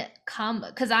one come,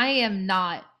 because I am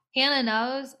not, Hannah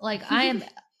knows, like I am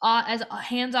as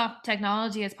hands off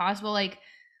technology as possible. Like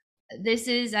this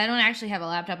is, I don't actually have a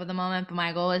laptop at the moment, but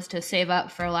my goal is to save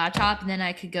up for a laptop, and then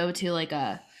I could go to like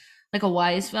a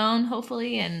Wise phone,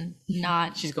 hopefully, and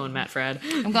not. She's going Matt Frad.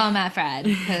 I'm going Matt Frad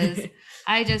because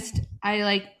I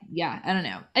like, yeah, I don't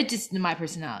know. It just my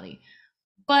personality,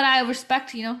 but I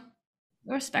respect,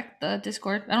 I respect the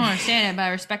Discord. I don't understand it, but I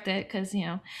respect it because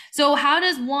So how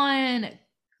does one,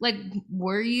 like,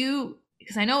 were you?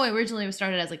 Because I know it originally was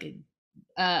started as like an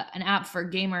app for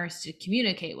gamers to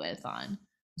communicate with on.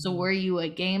 So were you a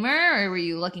gamer, or were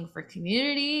you looking for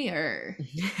community, or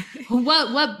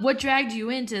what dragged you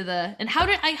into the, and how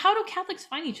do Catholics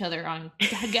find each other on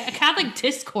Catholic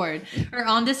Discord or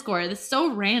on Discord? It's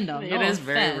so random. It is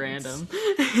very random.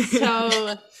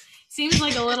 So seems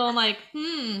like a little like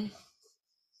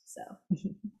so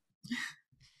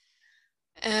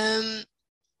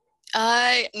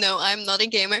I'm not a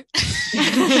gamer.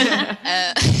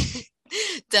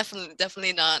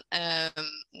 Definitely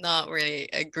not really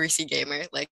a greasy gamer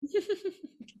like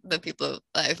the people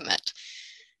I've met.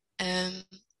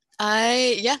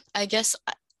 I guess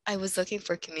I was looking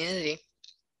for community.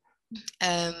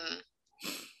 So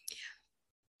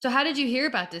how did you hear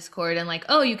about Discord and like,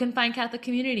 oh, you can find Catholic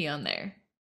community on there?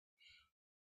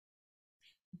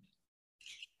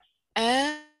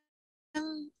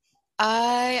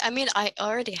 I mean, I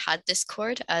already had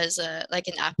Discord as a like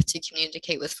an app to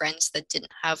communicate with friends that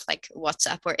didn't have like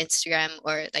WhatsApp or Instagram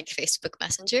or like Facebook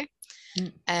Messenger.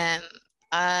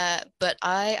 But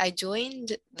I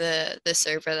joined the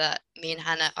server that me and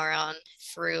Hannah are on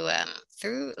through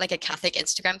like a Catholic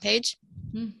Instagram page.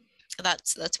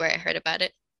 That's where I heard about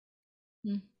it.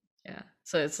 Yeah.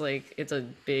 So it's like it's a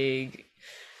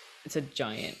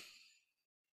giant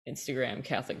Instagram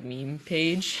Catholic meme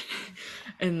page.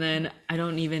 And then I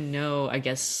don't even know, I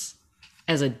guess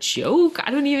as a joke,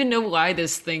 I don't even know why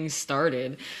this thing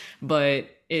started, but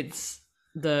it's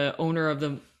the owner of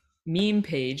the meme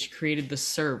page created the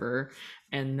server,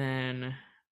 and then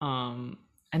and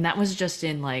that was just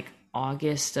in like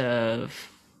August of,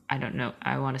 I don't know,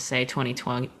 I want to say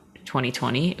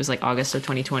 2020. It was like August of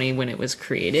 2020 when it was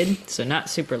created, so not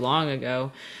super long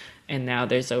ago. And now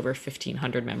there's over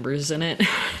 1,500 members in it.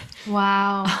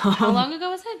 Wow. How long ago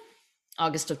was it?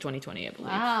 August of 2020, I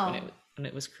believe. Wow. When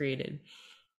it was created.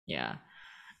 Yeah.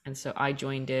 And so I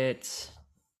joined it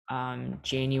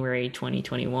January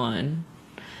 2021.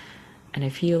 And I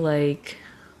feel like,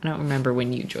 I don't remember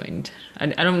when you joined. I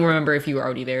don't remember if you were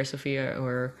already there, Sophia,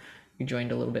 or you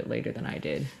joined a little bit later than I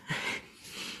did.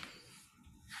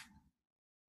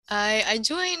 I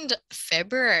joined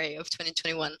February of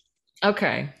 2021.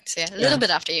 Okay. So yeah, a little bit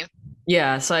after you.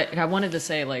 Yeah, so I wanted to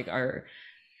say like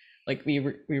like we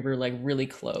were like really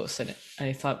close, and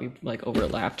I thought we like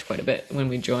overlapped quite a bit when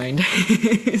we joined.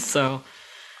 So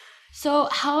So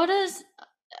how does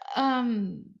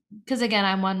because again,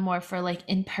 I'm one more for like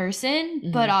in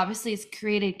person, but obviously it's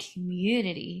created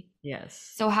community.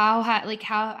 yes. So how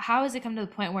has it come to the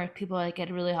point where people are like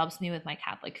it really helps me with my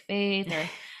Catholic faith or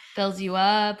fills you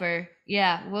up or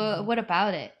what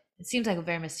about it? It seems like a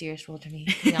very mysterious role to me,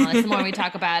 to be honest. The more we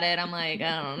talk about it, I'm like,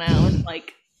 I don't know. It's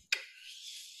like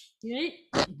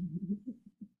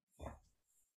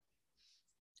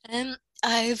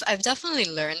I've definitely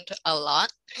learned a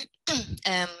lot,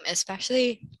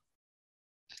 especially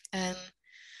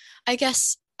I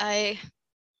guess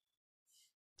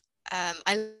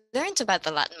I learned about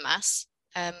the Latin Mass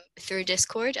through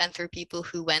Discord and through people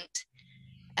who went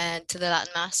to the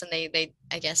Latin Mass, and they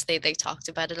I guess they talked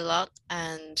about it a lot,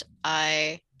 and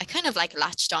I kind of like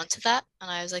latched onto that, and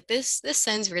I was like, this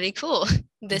sounds really cool.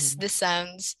 This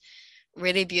sounds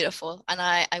really beautiful, and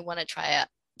I want to try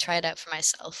it out for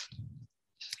myself.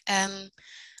 Um,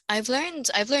 I've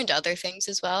learned other things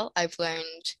as well. I've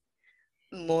learned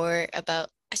more about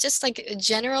it's just like a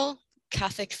general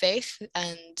Catholic faith,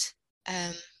 and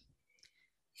um,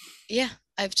 yeah,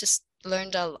 I've just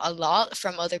learned a lot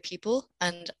from other people,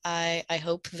 and I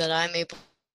hope that I'm able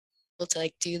to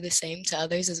like do the same to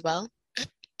others as well,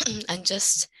 and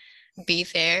just be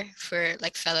there for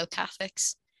like fellow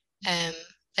Catholics, um,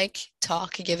 like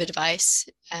talk, give advice,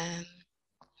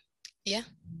 yeah.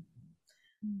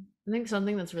 I think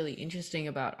something that's really interesting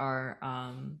about our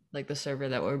like the server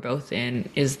that we're both in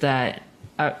is that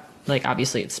like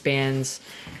obviously it spans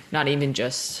not even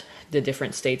just the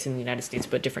different states in the United States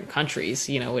but different countries,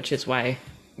 you know, which is why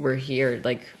we're here.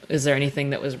 Like, is there anything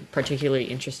that was particularly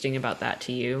interesting about that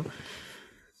to you?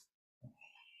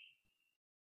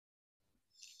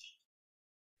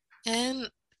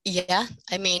 Yeah,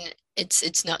 I mean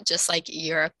it's not just like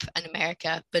Europe and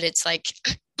America, but it's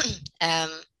um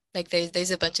like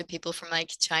there's a bunch of people from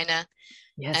like China.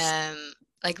 Yes. Um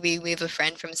like we have a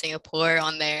friend from Singapore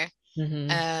on there.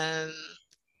 Mm-hmm. Um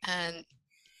and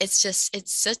it's just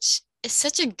it's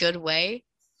such a good way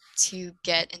to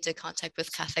get into contact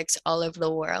with Catholics all over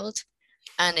the world.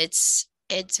 And it's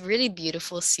really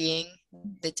beautiful seeing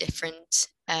the different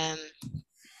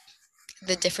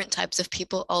types of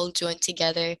people all join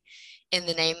together in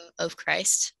the name of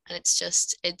Christ, and it's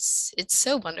just it's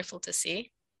so wonderful to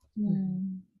see.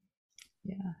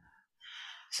 Yeah.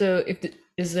 So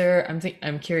is there,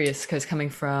 I'm curious because coming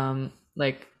from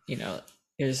like, you know,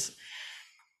 there's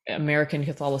American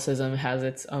Catholicism has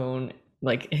its own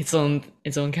like its own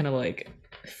kind of like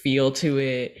feel to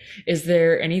it. Is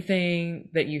there anything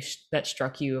that that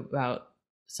struck you about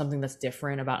something that's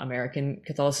different about American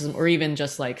Catholicism, or even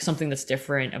just like something that's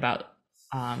different about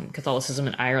Catholicism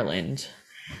in Ireland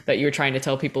that you were trying to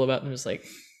tell people about, and was like,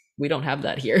 we don't have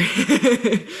that here?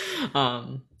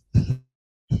 um,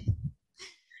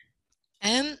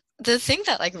 The thing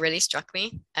that like really struck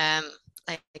me,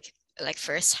 like like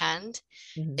firsthand,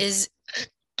 mhm. is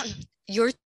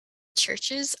your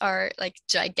churches are like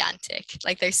gigantic,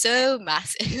 like they're so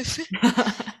massive.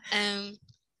 um,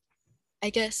 I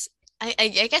guess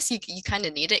I guess you kind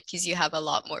of need it because you have a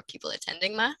lot more people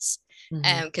attending mass,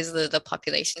 Mhm. because the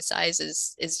population size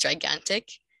is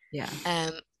gigantic. Yeah.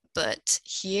 But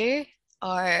here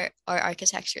our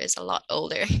architecture is a lot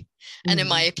older, and in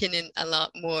my Mhm. opinion, a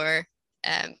lot more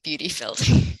beauty filled.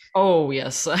 Oh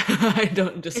yes, I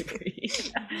don't disagree.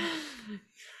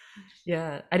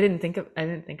 Yeah, I didn't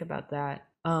think about that.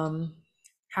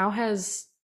 How has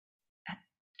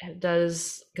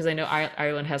does because I know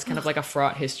Ireland has kind of like a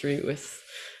fraught history with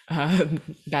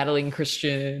battling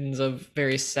Christians of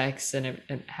various sects, and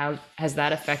how has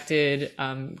that affected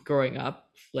growing up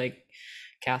like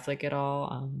Catholic at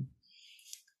all?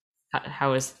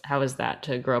 How is that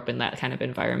to grow up in that kind of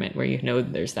environment where you know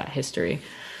there's that history?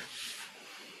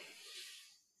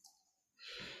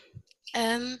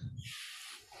 um,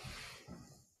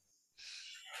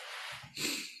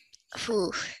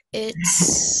 whew,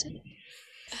 it's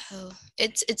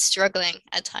it's struggling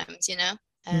at times, you know.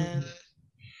 Um, Mhm.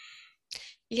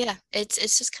 yeah,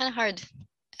 it's just kind of hard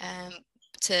um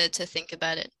to think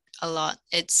about it a lot.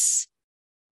 It's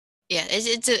yeah,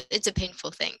 it's a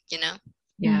painful thing, you know.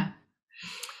 Yeah.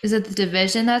 Is it the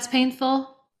division that's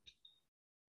painful?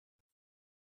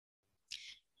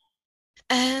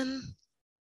 Um,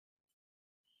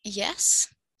 yes,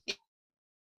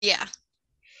 yeah.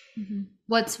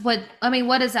 What I mean,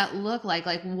 what does that look like?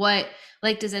 Like what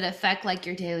like does it affect like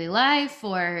your daily life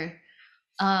or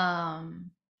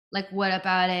like what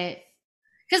about it?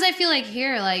 Because I feel like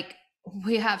here like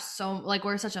we have so like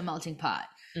we're such a melting pot.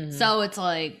 Mhm. So it's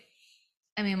like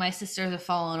I mean, my sisters have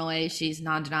fallen away. She's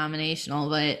non-denominational,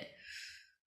 but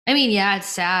I mean, yeah, it's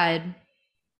sad.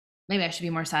 Maybe I should be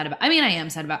more sad about. I mean, I am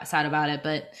sad about it,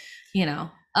 but you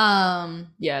know,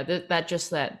 yeah,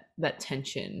 that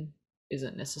tension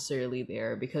isn't necessarily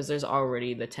there because there's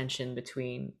already the tension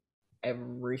between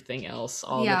everything else,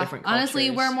 all the different cultures.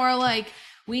 Honestly, we're more like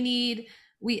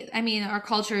I mean, our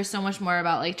culture is so much more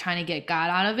about like trying to get God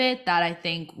out of it that I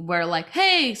think we're like,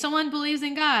 hey, someone believes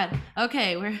in God.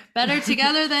 Okay, we're better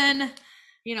together than,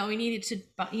 we needed to,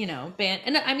 ban.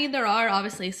 And I mean, there are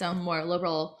obviously some more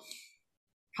liberal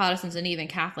Protestants and even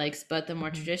Catholics, but the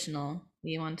more traditional,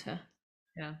 we want to.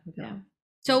 Yeah.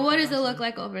 So what does it look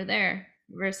like over there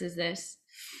versus this?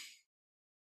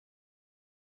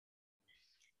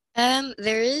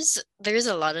 There is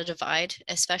a lot of divide,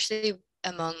 especially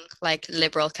among like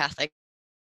liberal Catholics,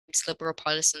 liberal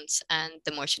Protestants, and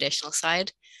the more traditional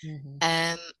side.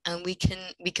 And we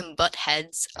can butt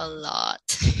heads a lot.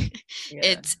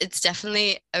 It's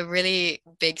definitely a really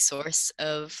big source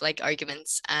of like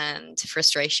arguments and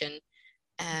frustration.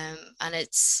 And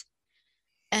it's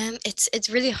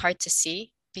really hard to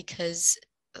see because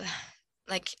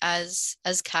like as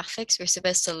Catholics, we're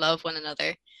supposed to love one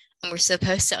another and we're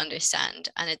supposed to understand,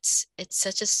 and it's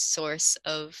such a source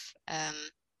of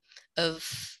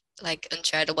like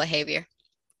uncharitable behavior.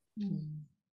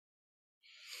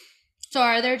 So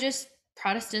are there just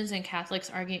Protestants and Catholics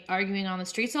arguing on the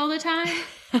streets all the time?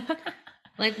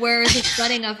 Like where does this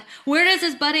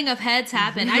butting of heads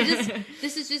happen?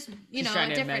 This is just, a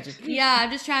different. Yeah,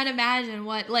 I'm just trying to imagine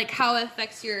how it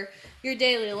affects your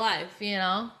daily life,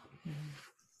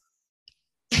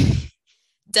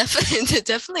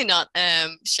 Definitely not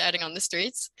shouting on the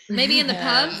streets. Maybe in the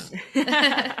pubs.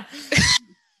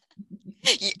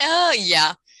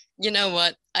 Yeah. You know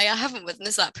what? I haven't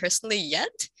witnessed that personally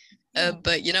yet.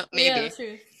 But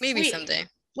maybe Wait, someday.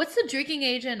 What's the drinking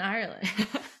age in Ireland?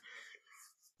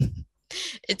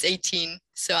 It's 18,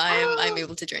 so I'm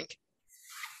able to drink.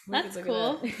 That's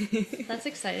cool. That's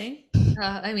exciting.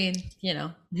 I mean,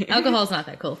 alcohol's not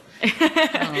that cool.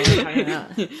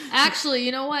 Actually,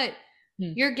 you know what?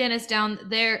 Your Guinness down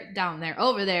there,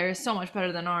 over there is so much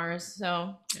better than ours.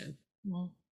 So,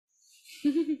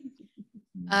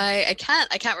 I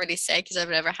can't really say because I've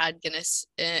never had Guinness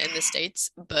in the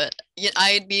States, but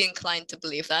I'd be inclined to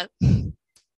believe that.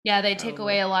 Yeah, they take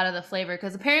away a lot of the flavor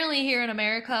because apparently here in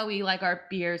America we like our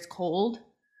beers cold.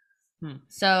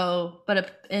 So,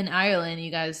 but in Ireland, you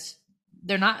guys,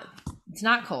 it's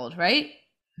not cold, right?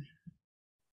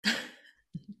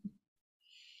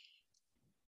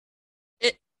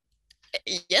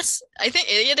 Yes, I think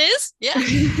it is. Yeah.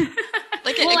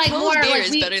 Like a cold beer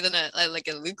is better than a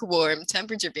lukewarm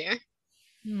temperature beer.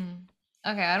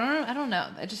 Okay, I don't know.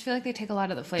 I just feel like they take a lot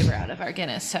of the flavor out of our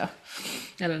Guinness, so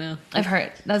I don't know. I've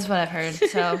heard. That's what I've heard.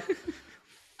 So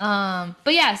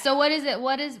but yeah, so what is it?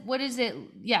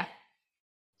 Yeah.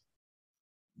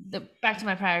 Back to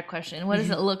my prior question. What does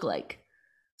it look like?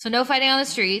 So no fighting on the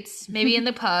streets, maybe in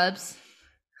the pubs.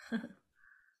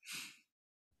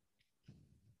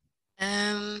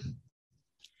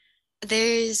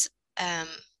 There's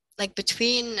like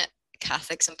between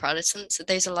Catholics and Protestants,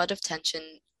 there's a lot of tension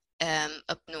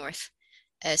up north,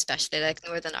 especially like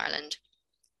Northern Ireland.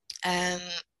 I'm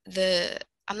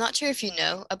not sure if you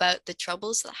know about the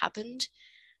troubles that happened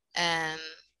in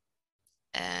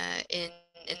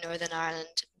Northern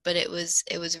Ireland, but it was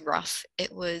rough,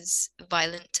 it was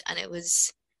violent, and it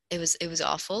was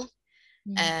awful.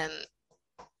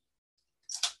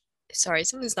 Sorry,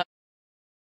 someone's not.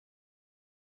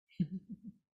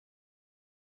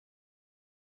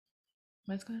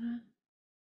 What's going on?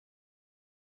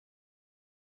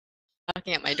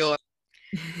 Knocking at my door.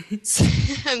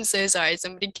 I'm so sorry.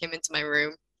 Somebody came into my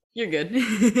room. You're good.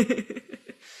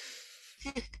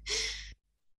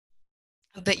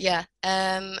 But yeah,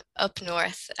 up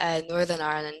north, Northern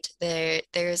Ireland,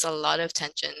 there's a lot of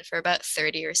tension for about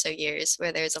 30 or so years,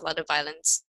 where there's a lot of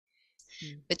violence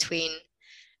between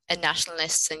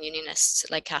nationalists and unionists,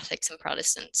 like Catholics and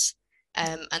Protestants.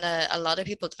 And a lot of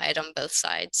people died on both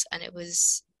sides, and it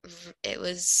was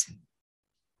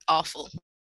awful.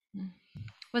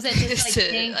 Was it just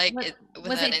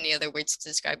without any other words to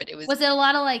describe it? Was it a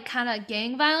lot of like kind of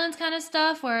gang violence kind of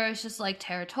stuff, where it's just like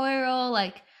territorial,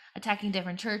 like attacking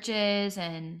different churches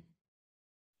and?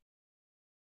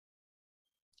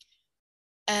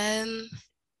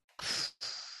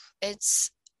 It's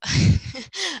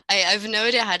I've no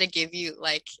idea how to give you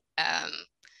like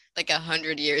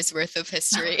 100 years worth of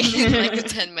history in like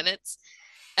 10 minutes.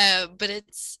 But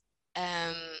it's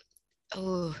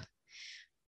the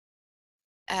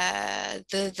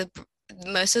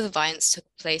most of the violence took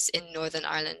place in Northern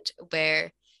Ireland,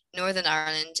 where Northern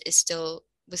Ireland is still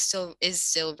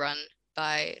run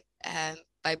by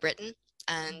Britain,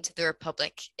 and the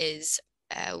Republic is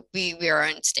we are our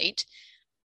own state.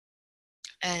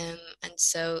 And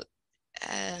so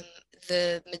um,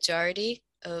 the majority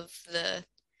of the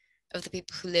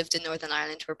people who lived in Northern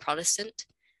Ireland were Protestant,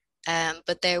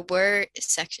 but there were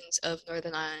sections of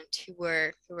Northern Ireland who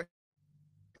were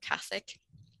Catholic,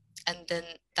 and then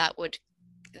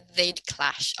they'd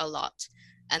clash a lot,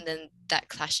 and then that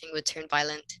clashing would turn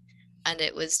violent, and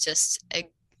it was just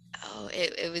it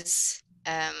was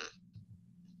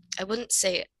I wouldn't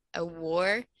say a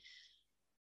war,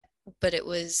 but it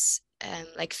was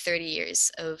like 30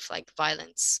 years of like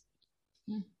violence.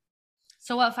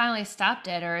 So what finally stopped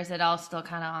it, or is it all still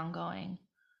kind of ongoing?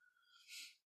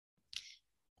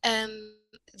 Um,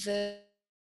 the,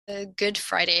 the Good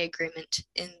Friday Agreement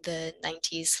in the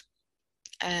 90s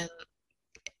um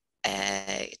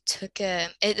took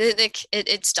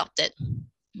it stopped it.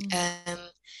 Um,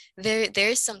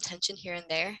 there's some tension here and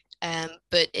there,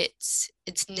 but it's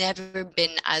never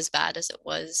been as bad as it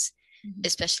was,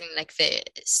 especially in like the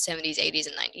 70s, 80s,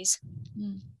 and 90s.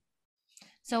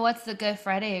 So what's the Good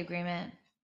Friday Agreement?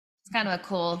 It's kind of a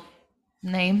cool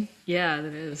name. Yeah,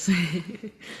 that is.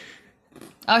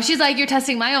 Oh, she's like, you're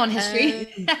testing my own history.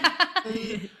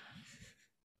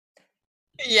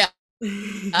 Yeah.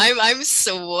 I'm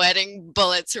sweating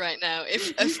bullets right now.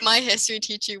 If my history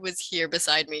teacher was here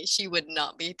beside me, she would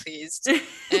not be pleased.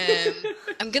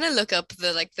 I'm gonna look up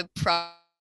the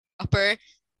proper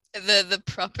the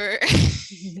proper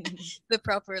the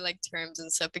proper like terms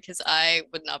and stuff, because I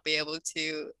would not be able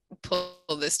to pull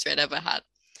this straight out of a hat.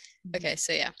 Okay,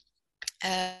 so yeah.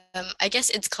 I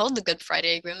guess it's called the Good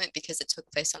Friday Agreement because it took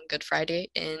place on Good Friday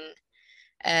in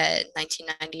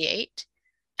 1998,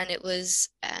 and it was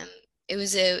an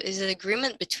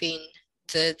agreement between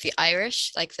the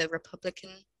Irish, like the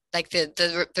Republican, like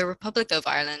the Republic of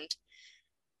Ireland,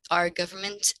 our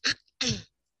government,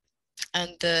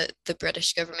 and the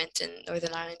British government in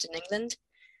Northern Ireland and England,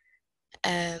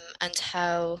 and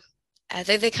how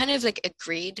they kind of like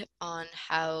agreed on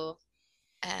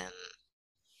um,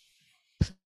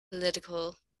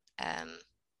 political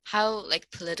how like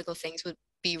political things would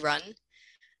be run,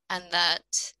 and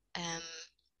that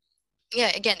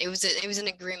yeah, again, it was an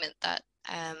agreement that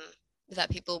that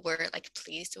people were like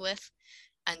pleased with,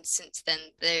 and since then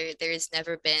there has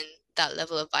never been that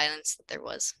level of violence that there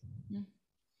was.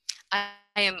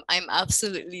 I'm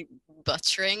absolutely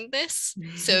butchering this,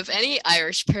 so if any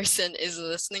Irish person is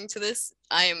listening to this,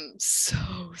 I am so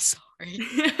sorry.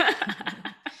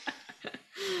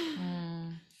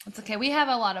 It's okay. We have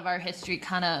a lot of our history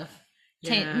kind of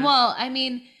Yeah. well, I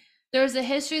mean, there's a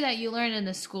history that you learn in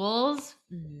the schools,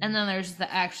 and then there's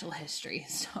the actual history.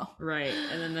 So Right,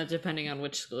 and then that depending on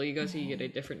which school you go to, you get a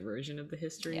different version of the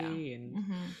history. Yeah. And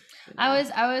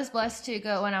I was blessed to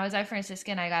go when I was at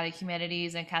Franciscan. I got a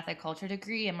humanities and Catholic culture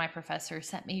degree, and my professor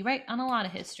sent me right on a lot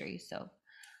of history. So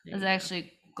I was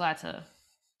actually glad to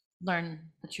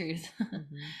learn the truth.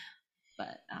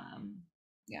 But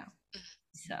yeah.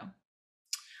 So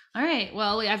all right.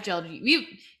 Well, I've jailed you.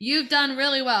 You've done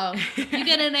really well. You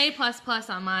get an A++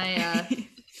 on my.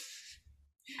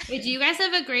 Wait, do you guys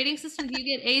have a grading system? Do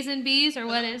you get A's and B's, or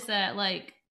what is that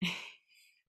like?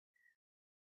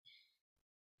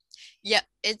 Yeah,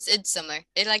 it's similar.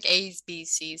 It's like A's,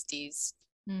 B's, C's, D's,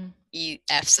 E,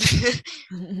 F's.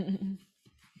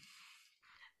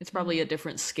 It's probably a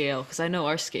different scale, because I know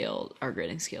our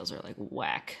grading scales are like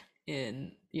whack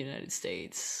in the United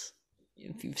States.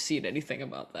 If you've seen anything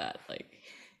about that,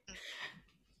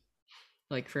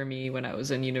 like for me when I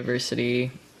was in university,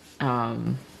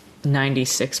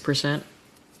 96%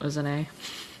 was an A.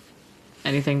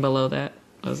 Anything below that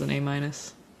was an A-.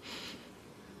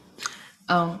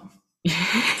 Oh.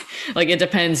 Like it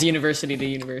depends university to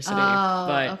university. Oh,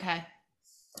 but okay.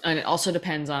 And it also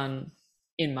depends on,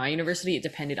 in my university, it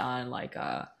depended on like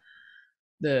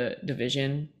the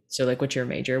division. So like what your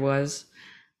major was.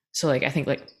 So like I think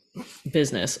like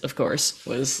business, of course,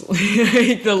 was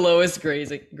like the lowest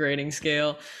grading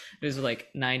scale. It was like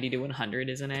 90 to 100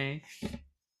 is an A.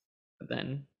 But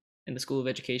then in the School of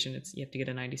Education, you have to get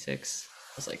a 96. I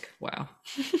was like, wow.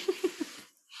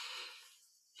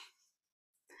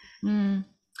 All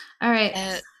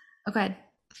right. Okay.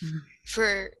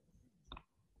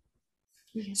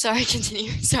 Sorry,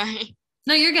 continue. Sorry.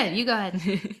 No, you're good. You go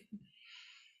ahead.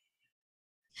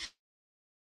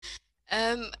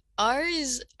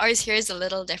 Ours here is a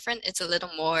little different. It's a little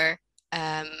more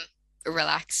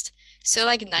relaxed. So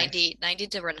like 90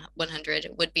 to 100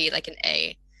 would be like an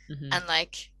A, and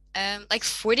like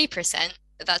 40%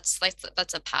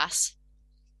 that's a pass.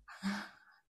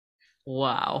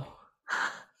 Wow.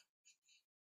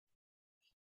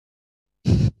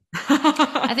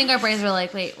 I think our brains were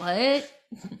like, wait, what?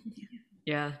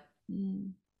 Yeah.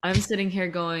 Mm. I'm sitting here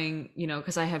going,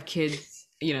 because I have kids,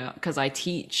 because I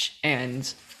teach,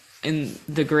 and in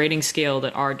the grading scale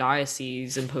that our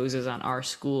diocese imposes on our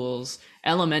schools,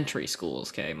 elementary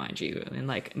schools, okay, mind you, and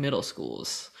like middle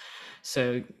schools,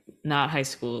 so not high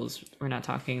schools, we're not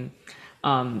talking,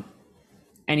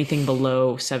 anything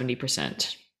below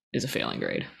 70% is a failing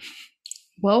grade.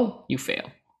 Whoa. You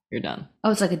fail. You're done. Oh,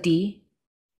 it's like a D?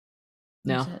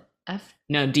 Or No. is it F?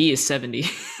 No, D is 70.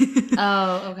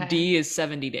 Oh, okay. D is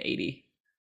 70 to 80.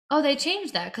 Oh, they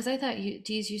changed that because I thought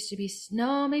D's used to be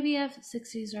no, maybe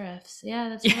F60s or Fs. Yeah,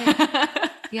 that's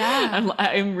right. Yeah.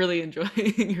 I'm really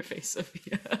enjoying your face,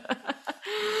 Sophia.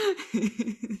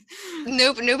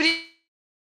 Nope,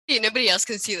 nobody else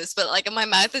can see this, but like my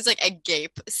mouth is like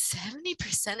agape.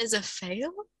 70% is a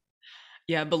fail?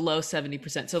 Yeah, below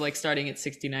 70%. So like starting at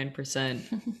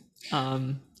 69%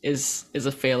 is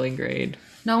a failing grade.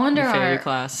 No wonder failure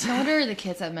class. No wonder the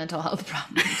kids have mental health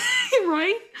problems.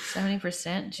 Right?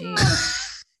 70%?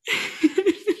 Geez.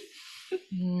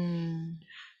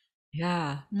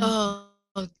 Yeah. Oh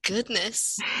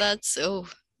goodness. That's so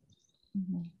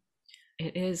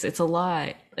It is. It's a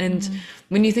lot. And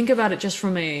when you think about it just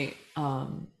from a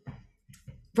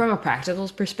practical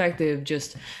perspective,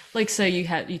 just like say you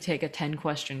take a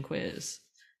 10-question quiz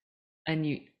and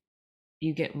you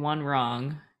get one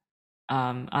wrong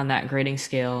on that grading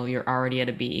scale, you're already at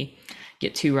a B.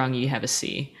 Get 2 wrong, you have a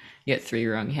C. You get 3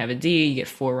 wrong, you have a D. You get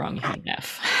 4 wrong, you have an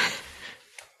F.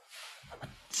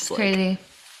 It's crazy.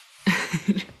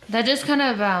 That just kind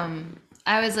of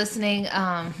I was listening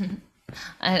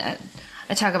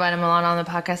I talk about him a lot on the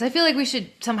podcast. I feel like we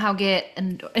should somehow get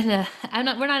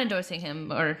we're not endorsing him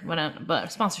or whatever,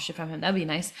 but sponsorship from him. That'd be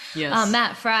nice. Yes.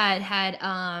 Matt Fradd had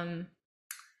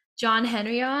John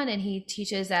Henry on, and he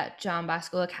teaches at John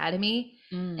Bosco Academy.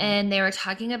 And they were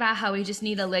talking about how we just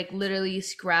need to like literally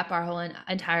scrap our whole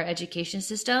entire education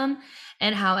system,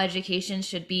 and how education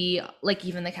should be like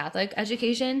even the Catholic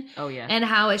education. Oh yeah. And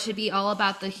how it should be all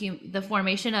about the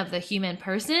formation of the human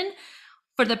person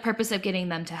for the purpose of getting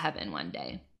them to heaven one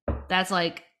day. That's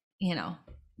like, the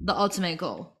ultimate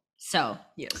goal. So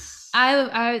yes.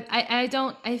 I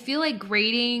feel like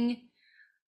grading,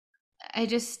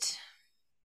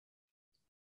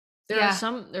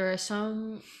 there are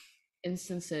some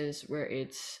instances where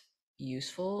it's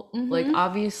useful. Like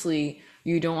obviously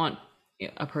you don't want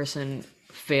a person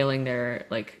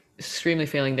extremely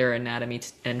failing their anatomy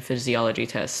and physiology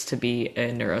tests to be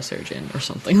a neurosurgeon or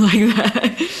something like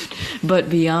that.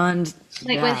 But beyond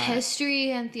like with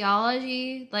history and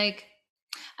theology, like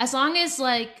as long as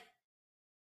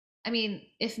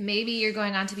if maybe you're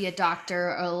going on to be a doctor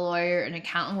or a lawyer, an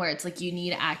accountant, where it's like you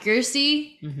need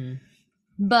accuracy,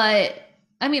 but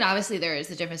obviously there is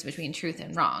a difference between truth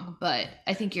and wrong, but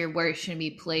I think your worth shouldn't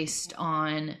be placed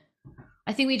on,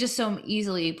 I think we just so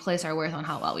easily place our worth on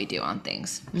how well we do on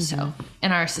things. So,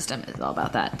 and our system is all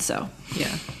about that. So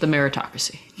yeah, the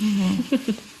meritocracy.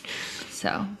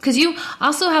 So, because you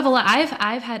also have a lot,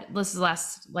 I've had, this is the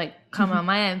last comment on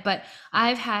my end, but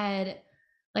I've had,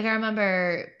 I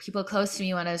remember people close to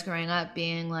me when I was growing up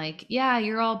being like, yeah,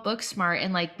 you're all book smart,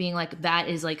 and being like, that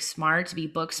is smart to be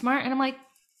book smart. And I'm like,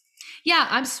 yeah,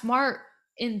 I'm smart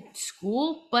in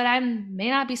school, but I may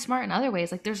not be smart in other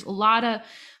ways. There's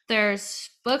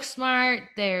there's book smart,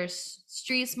 there's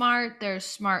street smart, there's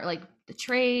smart, the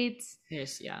trades.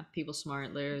 Yes, yeah, people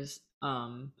smart. There's,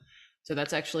 so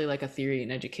that's actually a theory in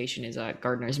education, is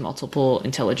Gardner's multiple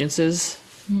intelligences.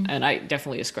 And I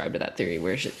definitely ascribe to that theory,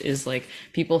 where it is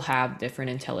people have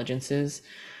different intelligences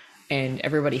and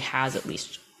everybody has at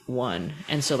least one.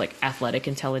 And so athletic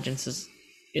intelligence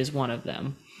is one of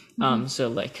them.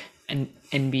 So an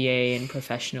NBA and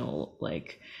professional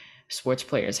sports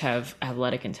players have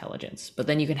athletic intelligence, but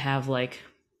then you can have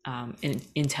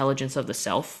intelligence of the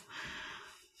self,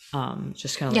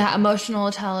 just kind of emotional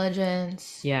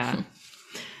intelligence. Yeah.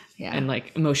 And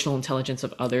emotional intelligence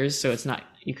of others. So it's not,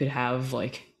 you could have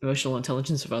emotional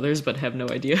intelligence of others but have no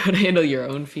idea how to handle your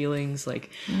own feelings.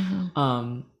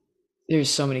 There's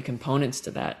so many components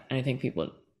to that, and I think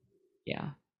people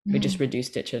we just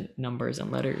reduced it to numbers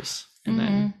and letters, and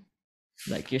then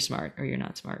you're smart or you're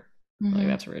not smart.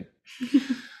 That's rude.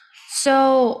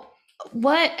 So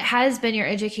what has been your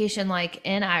education like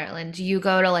in Ireland? Do you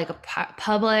go to a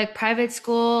public, private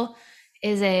school?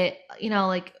 Is it,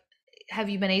 have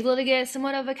you been able to get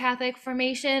somewhat of a Catholic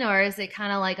formation, or is it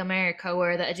kind of like America,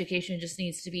 where the education just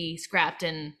needs to be scrapped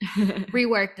and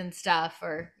reworked and stuff?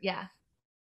 Or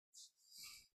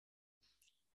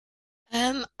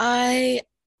I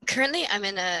currently I'm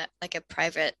in a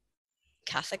private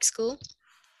Catholic school,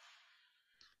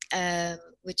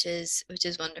 which is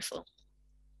wonderful,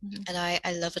 Mhm. and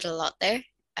I love it a lot there.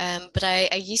 But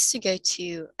I used to go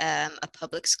to a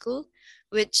public school,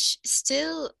 which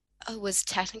still was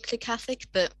technically Catholic,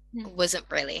 but wasn't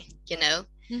really, you know.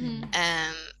 Mhm.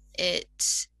 Um,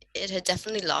 it it had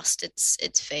definitely lost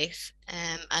its faith,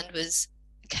 and was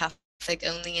Catholic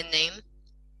only in name.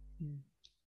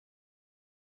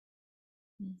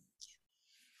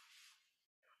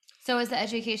 So is the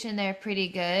education there pretty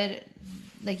good?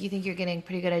 Like you think you're getting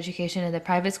pretty good education in the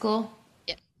private school?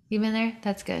 Yeah, Even there?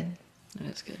 That's good.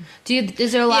 That's good.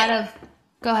 Is there a lot yeah, of,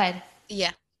 go ahead.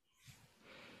 yeah.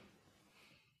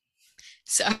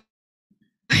 So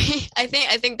I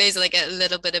think there's like a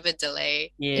little bit of a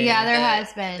delay Yeah, Yeah, in there the has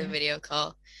in the been. video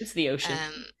call. it's the ocean.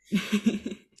 Um,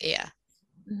 yeah.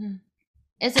 Mhm.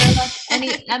 Is there like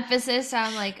any emphasis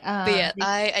on like But yeah,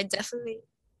 I definitely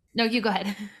no, you go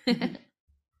ahead.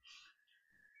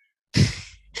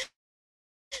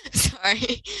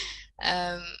 sorry.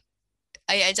 Um,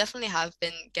 I definitely have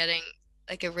been getting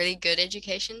like a really good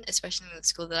education, especially in the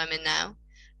school that I'm in now.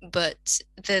 But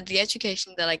the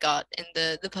education that I got in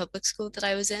the public school that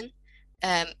I was in,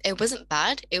 it wasn't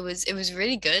bad. It was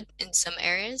really good in some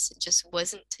areas. It just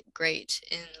wasn't great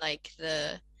in like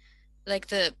the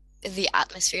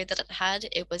atmosphere that it had.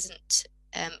 It wasn't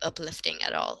uplifting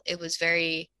at all. It was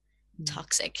very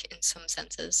toxic in some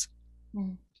senses.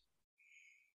 Mm,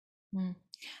 mm.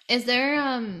 Is there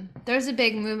there's a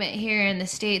big movement here in the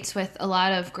States with a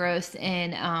lot of growth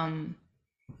in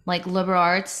like liberal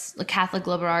arts, like Catholic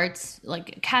liberal arts,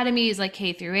 like academies like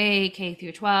K through 8, K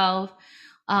through 12,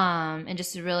 and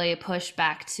just to really push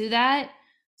back to that.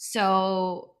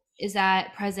 So is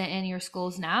that present in your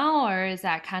schools now, or is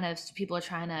that kind of people are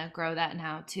trying to grow that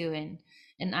now too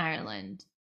in Ireland?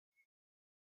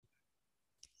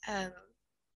 Um,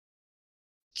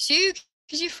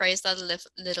 could you phrase that a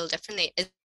little differently?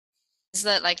 Is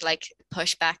that like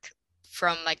pushback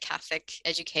from like Catholic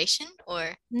education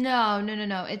or No, no, no,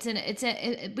 no.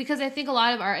 Because I think a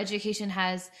lot of our education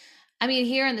has, I mean,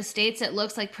 here in the States, it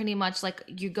looks like pretty much like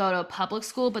you go to a public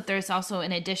school, but there's also,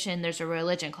 in addition, there's a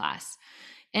religion class.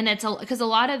 And because a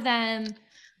lot of them,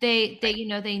 right?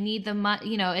 they need the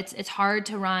money, it's hard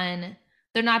to run.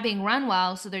 They're not being run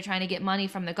well, so they're trying to get money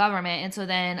from the government. And so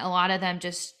then a lot of them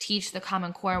just teach the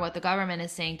Common Core what the government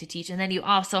is saying to teach. And then you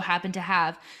also happen to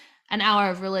have an hour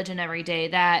of religion every day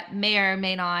that may or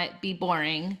may not be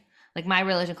boring. Like my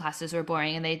religion classes were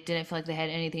boring and they didn't feel like they had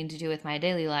anything to do with my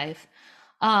daily life.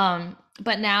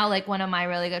 But now like one of my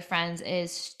really good friends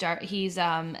he's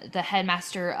the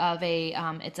headmaster of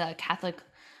it's a Catholic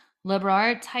liberal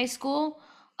arts high school.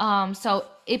 So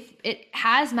it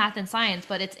has math and science,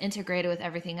 but it's integrated with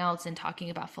everything else and talking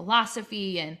about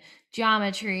philosophy and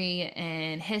geometry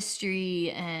and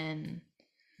history and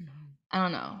I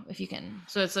don't know if you can.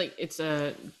 So it's like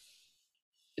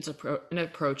an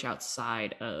approach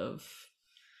outside of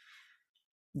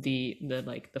the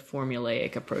like the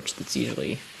formulaic approach that's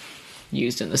usually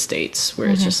used in the States, where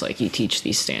it's just like you teach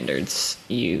these standards,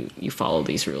 you follow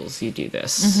these rules, you do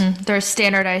this. There's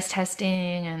standardized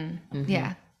testing and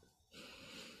yeah.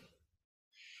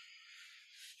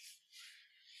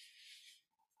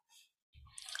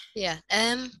 Yeah.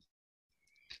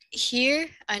 Here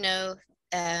I know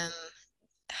um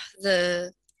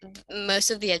the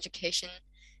most of the education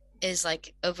is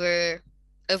like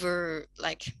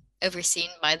like overseen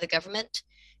by the government.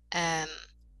 Um,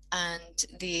 and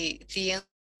the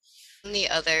only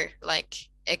other like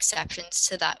exceptions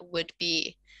to that would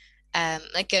be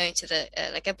like going to the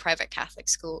like a private Catholic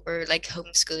school or like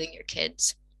homeschooling your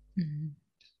kids.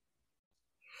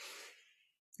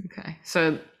 Okay,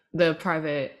 so the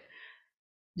private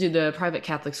the private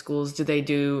Catholic schools, do they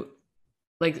do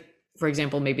like, for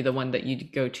example, maybe the one that you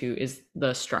go to, is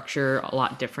the structure a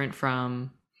lot different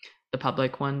from the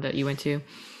public one that you went to?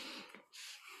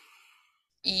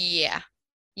 Yeah,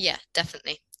 yeah,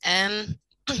 definitely.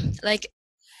 Like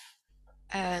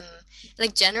um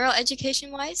like general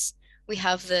education wise, we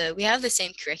have the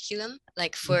same curriculum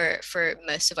like for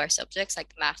most of our subjects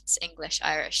like maths, English,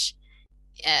 Irish,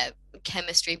 uh,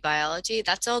 chemistry, biology.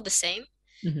 That's all the same.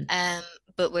 Mhm. Um,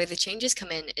 but where the changes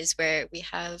come in is where we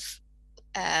have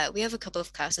a couple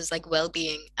of classes like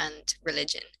well-being and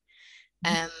religion.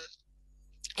 Um,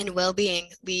 in well-being,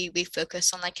 we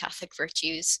focus on like Catholic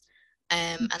virtues,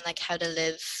 and like how to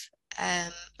live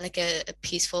like a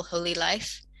peaceful, holy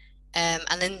life. And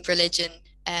then religion,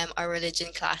 our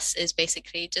religion class is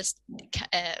basically just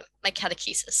like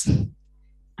catechesis.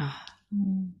 Ah,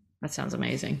 that sounds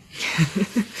amazing.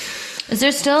 Is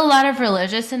there still a lot of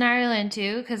religious in Ireland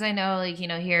too? Because I know, like,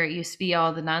 here it used to be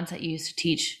all the nuns that used to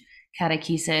teach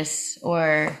catechesis,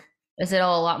 or is it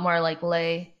all a lot more like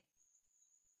lay?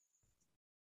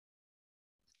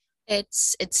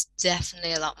 It's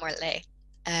definitely a lot more lay.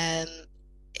 Um,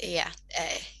 yeah,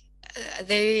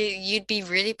 there you'd be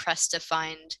really pressed to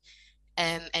find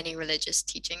any religious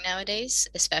teaching nowadays,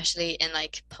 especially in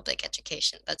like public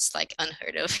education. That's like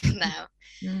unheard of now.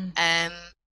 Mm, Um,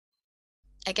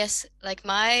 I guess like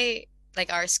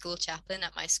our school chaplain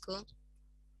at my school,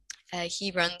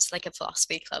 he runs like a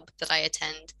philosophy club that I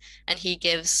attend, and he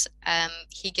gives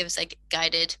like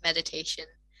guided meditation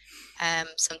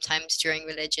sometimes during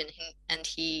religion, and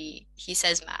he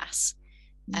says mass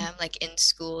mm, like in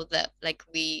school that like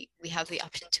we have the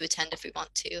option to attend if we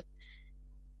want to.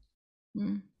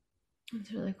 mm.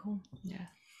 That's really cool. Yeah,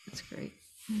 that's great.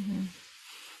 Mm-hmm.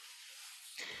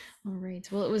 All right.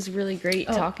 Well, it was really great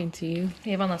Oh. talking to you. We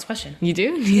have one last question. You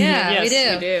do? Yeah, we Yes,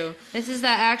 do. we do. This is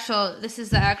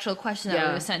the actual question that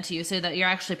Yeah. was sent to you, so that you're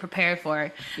actually prepared for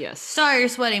it. Yes. Sorry, you're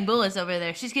sweating bullets over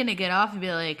there. She's gonna get off and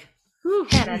be like, "Whew,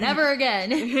 Hannah, never again."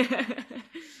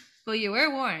 Well, you were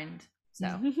warned.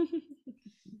 So,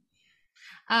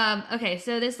 okay.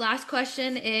 So this last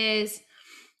question is,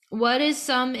 what is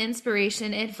some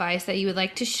inspiration advice that you would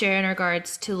like to share in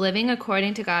regards to living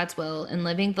according to God's will and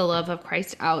living the love of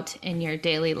Christ out in your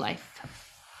daily life?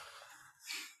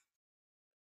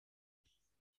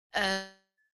 Uh,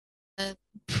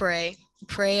 pray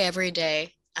every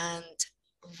day and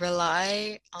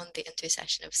rely on the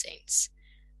intercession of saints.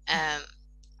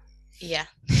 Yeah.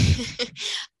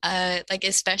 Like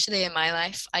especially in my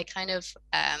life, I kind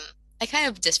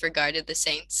of disregarded the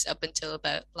saints up until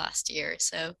about last year or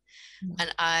so.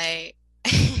 And I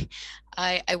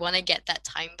want to get that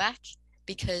time back,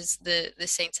 because the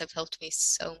saints have helped me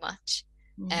so much,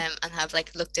 and have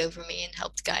like looked over me and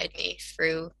helped guide me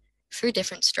through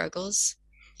different struggles.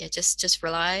 Yeah, just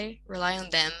rely on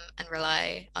them, and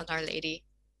rely on Our Lady,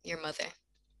 your mother.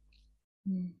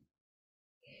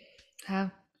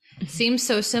 How seems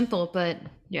so simple, but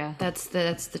Yeah. that's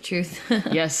the truth.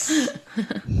 Yes.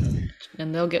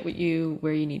 And they'll get you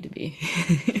where you need to be.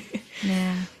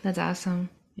 Yeah, that's awesome.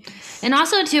 And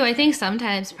also too, I think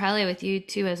sometimes, probably with you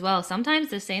too as well, sometimes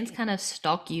the saints kind of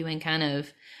stalk you and kind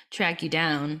of track you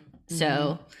down.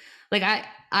 So like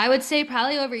I would say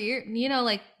probably over year,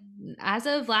 like as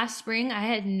of last spring, I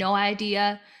had no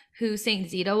idea who Saint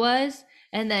Zita was,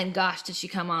 and then gosh, did she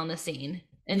come on the scene.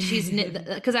 And she's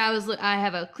because I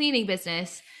have a cleaning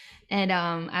business, and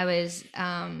I was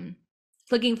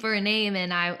looking for a name,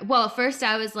 and at first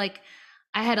I was like,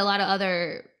 I had a lot of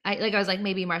other, I was like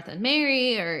maybe Martha and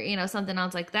Mary, or something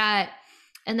else like that.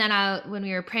 And then when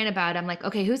we were praying about it, I'm like,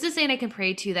 okay, who's the saint I can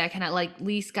pray to that can like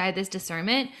least guide this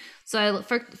discernment? So I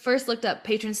first looked up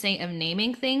patron saint of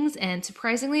naming things, and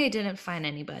surprisingly, I didn't find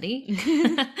anybody.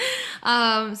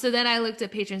 So then I looked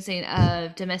at patron saint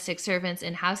of domestic servants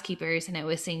and housekeepers, and it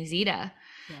was Saint Zita.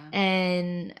 Yeah.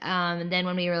 And then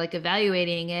when we were like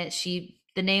evaluating it,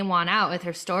 the name won out with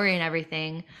her story and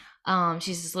everything.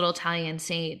 She's this little Italian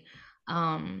saint.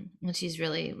 And she's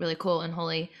really, really cool and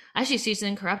holy. Actually, she's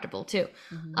incorruptible too.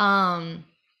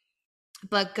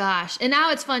 But gosh, and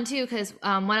now it's fun too, because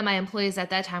one of my employees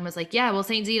at that time was like, yeah, well,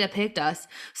 Saint Zita picked us.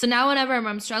 So now whenever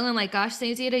I'm struggling, like, gosh,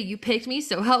 Saint Zita, you picked me,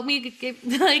 so help me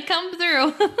come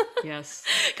through. Yes.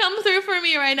 Come through for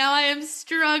me right now. I am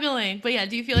struggling. But yeah,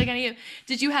 do you feel like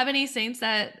did you have any saints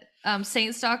that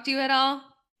saint stalked you at all?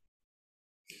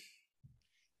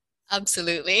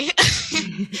 Absolutely.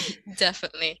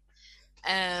 Definitely.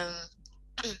 I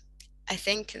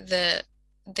think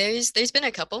there's been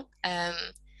a couple.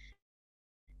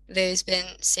 There's been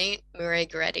Saint Murray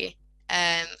Goretti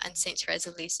and Saint Therese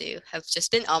of Lisieux have just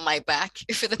been on my back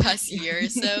for the past year or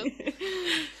so.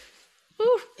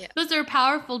 Whew, yeah. Those are a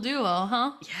powerful duo,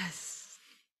 huh? Yes.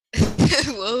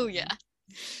 Whoa, yeah.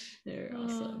 They're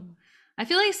awesome. I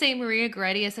feel like Saint Maria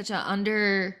Goretti is such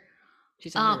an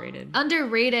she's underrated.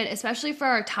 Underrated, especially for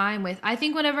our time I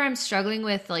think whenever I'm struggling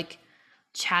with like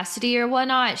chastity or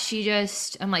whatnot,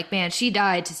 I'm like, man, she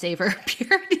died to save her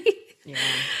purity. Yeah.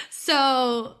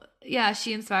 So yeah,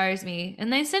 she inspires me.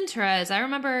 And then Saint Therese, I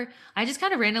remember I just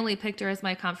kind of randomly picked her as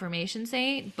my confirmation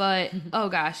saint, but oh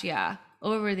gosh, yeah,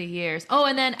 over the years. Oh,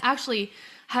 and then actually,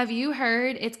 have you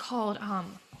heard? It's called oh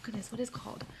goodness, what is it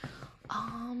called?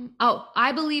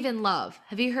 I Believe in Love.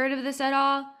 Have you heard of this at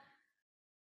all?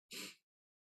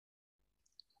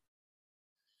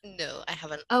 No, I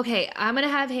haven't. Okay, I'm gonna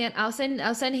have I'll send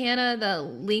Hannah the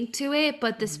link to it.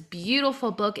 But this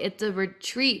beautiful book, it's a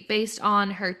retreat based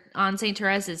on Saint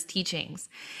Therese's teachings,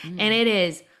 and it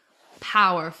is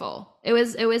powerful. It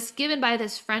was given by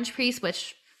this French priest,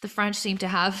 which the French seem to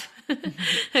have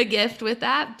a gift with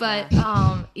that. But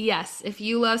yes, if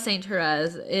you love Saint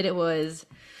Therese, it was,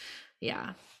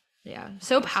 yeah,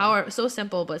 so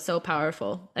simple but so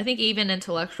powerful. I think even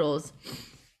intellectuals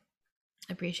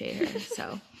appreciate her.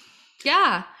 So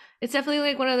yeah, it's definitely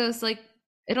like one of those, like,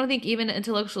 I don't think even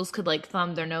intellectuals could like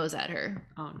thumb their nose at her.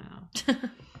 Oh no.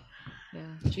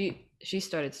 Yeah, she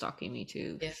started stalking me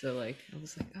too. Yeah. So like I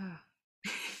was like,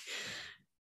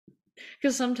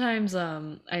 because sometimes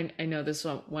I know this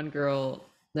one girl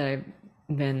that I've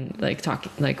been like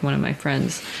talking, like one of my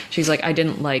friends, she's like, I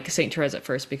didn't like Saint Therese at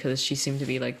first because she seemed to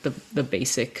be like the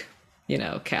basic, you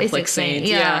know, Catholic Basic saint.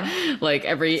 yeah. Like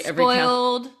every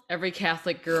Spoiled. every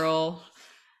Catholic girl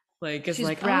like is She's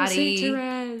like, bratty. oh, Saint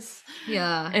Therese.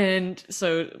 Yeah. And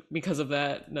so because of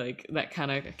that, like that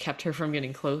kind of kept her from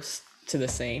getting close to the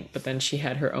saint. But then she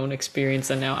had her own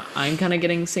experience, and now I'm kind of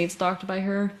getting saint stalked by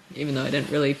her, even though I didn't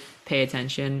really pay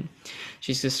attention.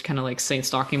 She's just kind of like saint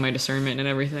stalking my discernment and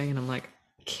everything, and I'm like,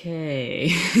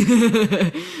 okay,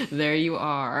 there you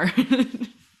are.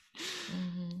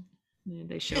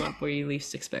 They show up where you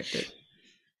least expect it.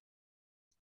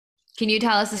 Can you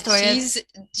tell us the story?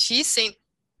 She's Saint.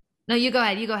 No, you go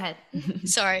ahead.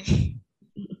 Sorry.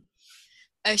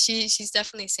 Oh, she's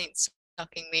definitely Saint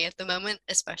stalking me at the moment,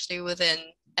 especially within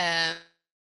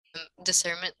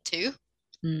discernment too.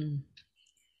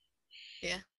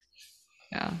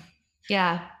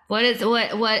 Yeah. What do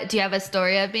you have a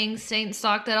story of being saint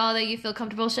stalked at all that you feel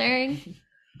comfortable sharing?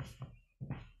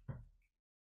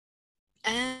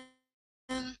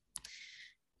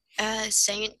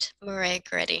 Saint Maria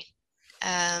Goretti.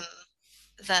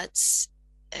 That's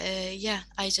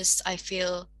I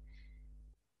feel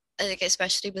like,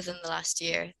 especially within the last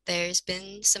year, there's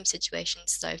been some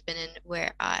situations that I've been in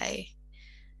where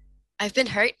I've been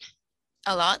hurt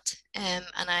a lot, and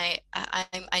I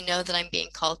know that I'm being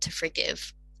called to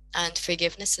forgive, and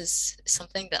forgiveness is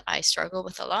something that I struggle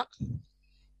with a lot,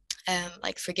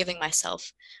 like forgiving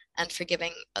myself and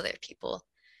forgiving other people,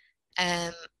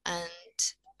 and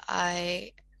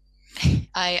I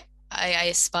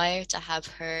aspire to have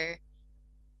her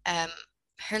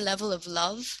level of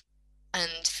love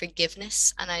and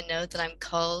forgiveness, and I know that I'm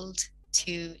called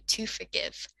to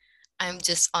forgive. I'm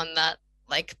just on that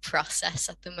like process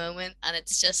at the moment, and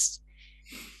it's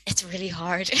really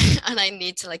hard. And I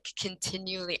need to like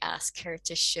continually ask her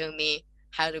to show me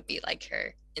how to be like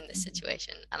her in this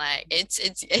situation, and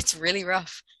it's really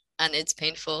rough and it's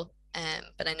painful,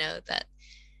 but I know that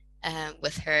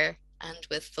with her and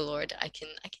with the Lord I can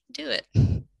do it.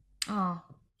 Oh,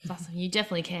 that's awesome. You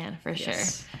definitely can, for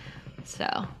Yes. sure.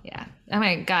 So yeah, oh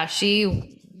my gosh,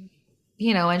 she,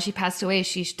 you know, when she passed away,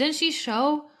 didn't she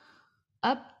show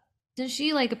up, didn't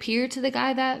she like appear to the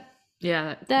guy that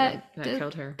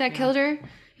killed her, killed her,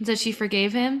 and said she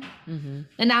forgave him? And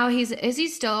now is he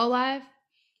still alive?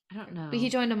 I don't know, But he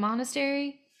joined a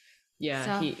monastery.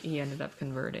 Yeah, so he ended up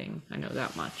converting, I know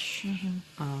that much.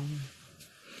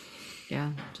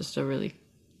 Yeah, just a really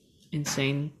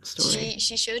insane story.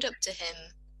 She showed up to him.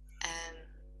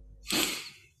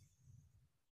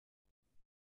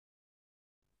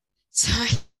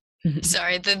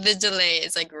 Sorry, the delay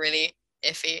is like really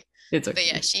iffy. It's okay. But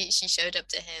yeah, she showed up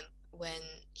to him when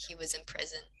he was in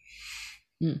prison.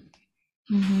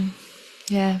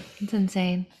 Yeah, it's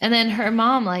insane. And then her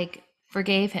mom like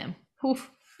forgave him.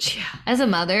 Oof. Yeah. As a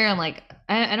mother, I'm like,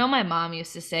 I know my mom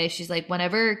used to say, she's like,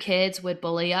 whenever kids would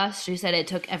bully us, she said it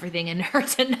took everything in her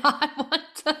to not want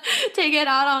to take it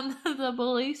out on the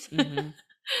bullies.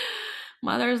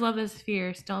 Mothers love is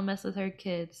fierce. Don't mess with her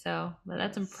kids. So, but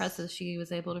that's impressive. She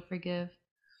was able to forgive.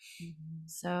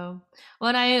 So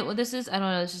when I don't know, this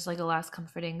is like a last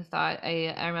comforting thought.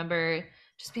 I remember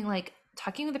just being like,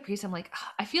 talking with the priest, I'm like,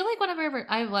 I feel like whenever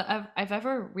I've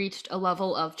ever reached a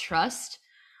level of trust,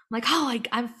 I'm like, oh, like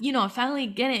I'm finally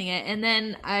getting it, and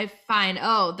then I find,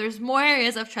 oh, there's more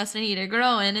areas of trust I need to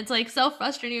grow, and it's like so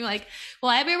frustrating. Like, will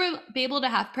I ever be able to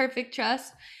have perfect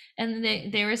trust? And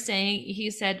they were saying,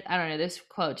 he said, I don't know, this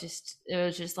quote, it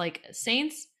was just like,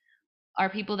 saints are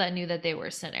people that knew that they were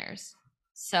sinners.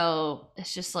 So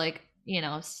it's just like,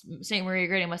 Saint Maria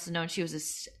Goretti must have known she was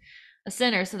a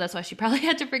sinner, so that's why she probably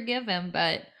had to forgive him.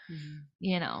 But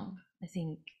I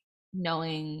think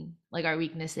knowing like our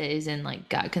weaknesses, and like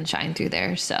God can shine through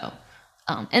there. So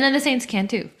and then the saints can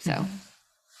too. So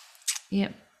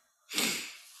yep.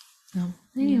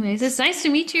 Anyways, it's nice to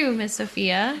meet you, Miss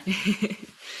Sophia.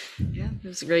 Yeah, it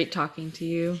was great talking to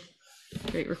you.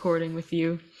 Great recording with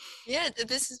you. Yeah,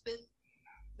 this has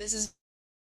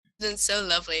been so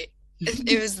lovely.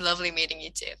 It was lovely meeting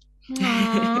you too.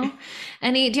 Aw.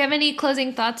 Do you have any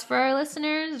closing thoughts for our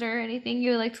listeners or anything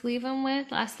you would like to leave them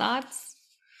with? Last thoughts?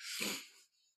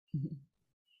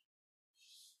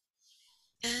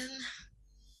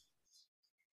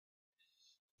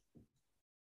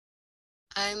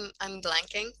 Um, I'm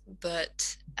blanking,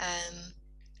 but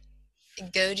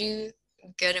go to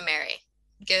go to Mary.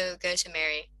 Go to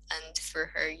Mary, and through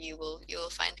her you will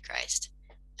find Christ.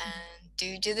 And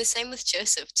do the same with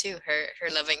Joseph too, her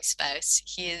loving spouse.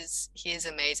 He is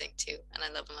amazing too, and I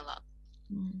love him a lot.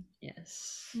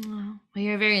 Yes. Well,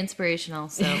 you're very inspirational.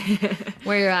 So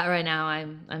where you're at right now,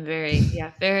 I'm very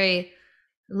very.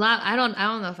 I don't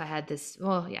know if I had this.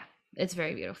 Well, yeah, it's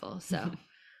very beautiful. So,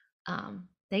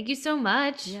 thank you so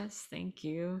much. Yes, thank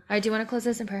you. All right, do you want to close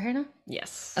this in prayer, Hannah?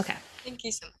 Yes. Okay. Thank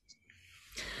you so much.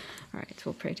 All right, so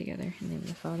we'll pray together in the name of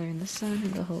the Father, and the Son,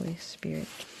 and the Holy Spirit.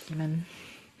 Amen.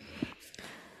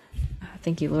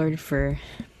 Thank you, Lord, for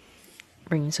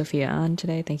bringing Sophia on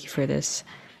today. Thank you for this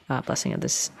blessing of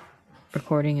this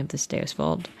recording of this Deus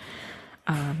Vult.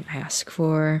 I ask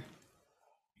for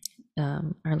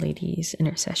Our Lady's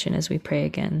intercession as we pray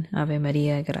again. Ave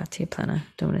Maria, gratia plena,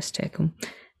 Dominus tecum,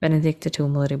 benedicta tu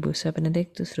mulieribus,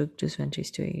 benedictus fructus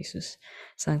ventris tui, Iesus.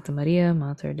 Sancta Maria,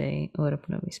 Mater Dei, ora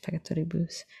pro nobis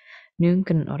peccatoribus, nunc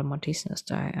in hora mortis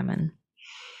nostrae. Amen.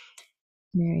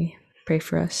 Mary, pray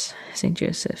for us. Saint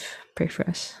Joseph, pray for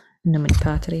us. In nomine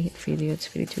Patri, et Filii, et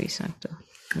Spiritui Sancto.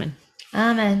 Amen.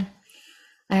 Amen.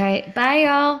 All right, bye,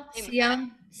 y'all.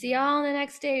 Amen. See y'all on the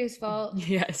next Deus Vult.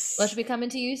 Yes. We'll be coming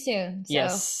to you soon. So,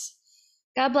 Yes.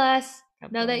 God bless.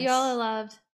 God Know that you all bless. are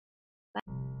loved.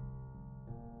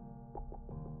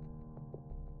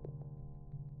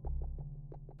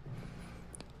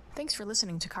 Thanks for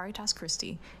listening to Caritas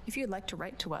Christi. If you'd like to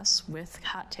write to us with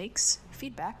hot takes,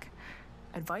 feedback,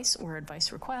 advice, or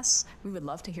advice requests, we would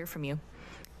love to hear from you.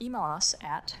 Email us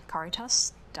at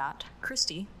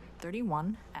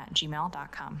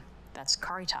caritas.christi31@gmail.com. That's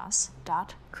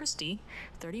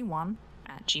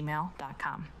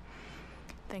caritas.christi31@gmail.com.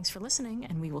 Thanks for listening,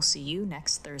 and we will see you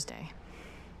next Thursday.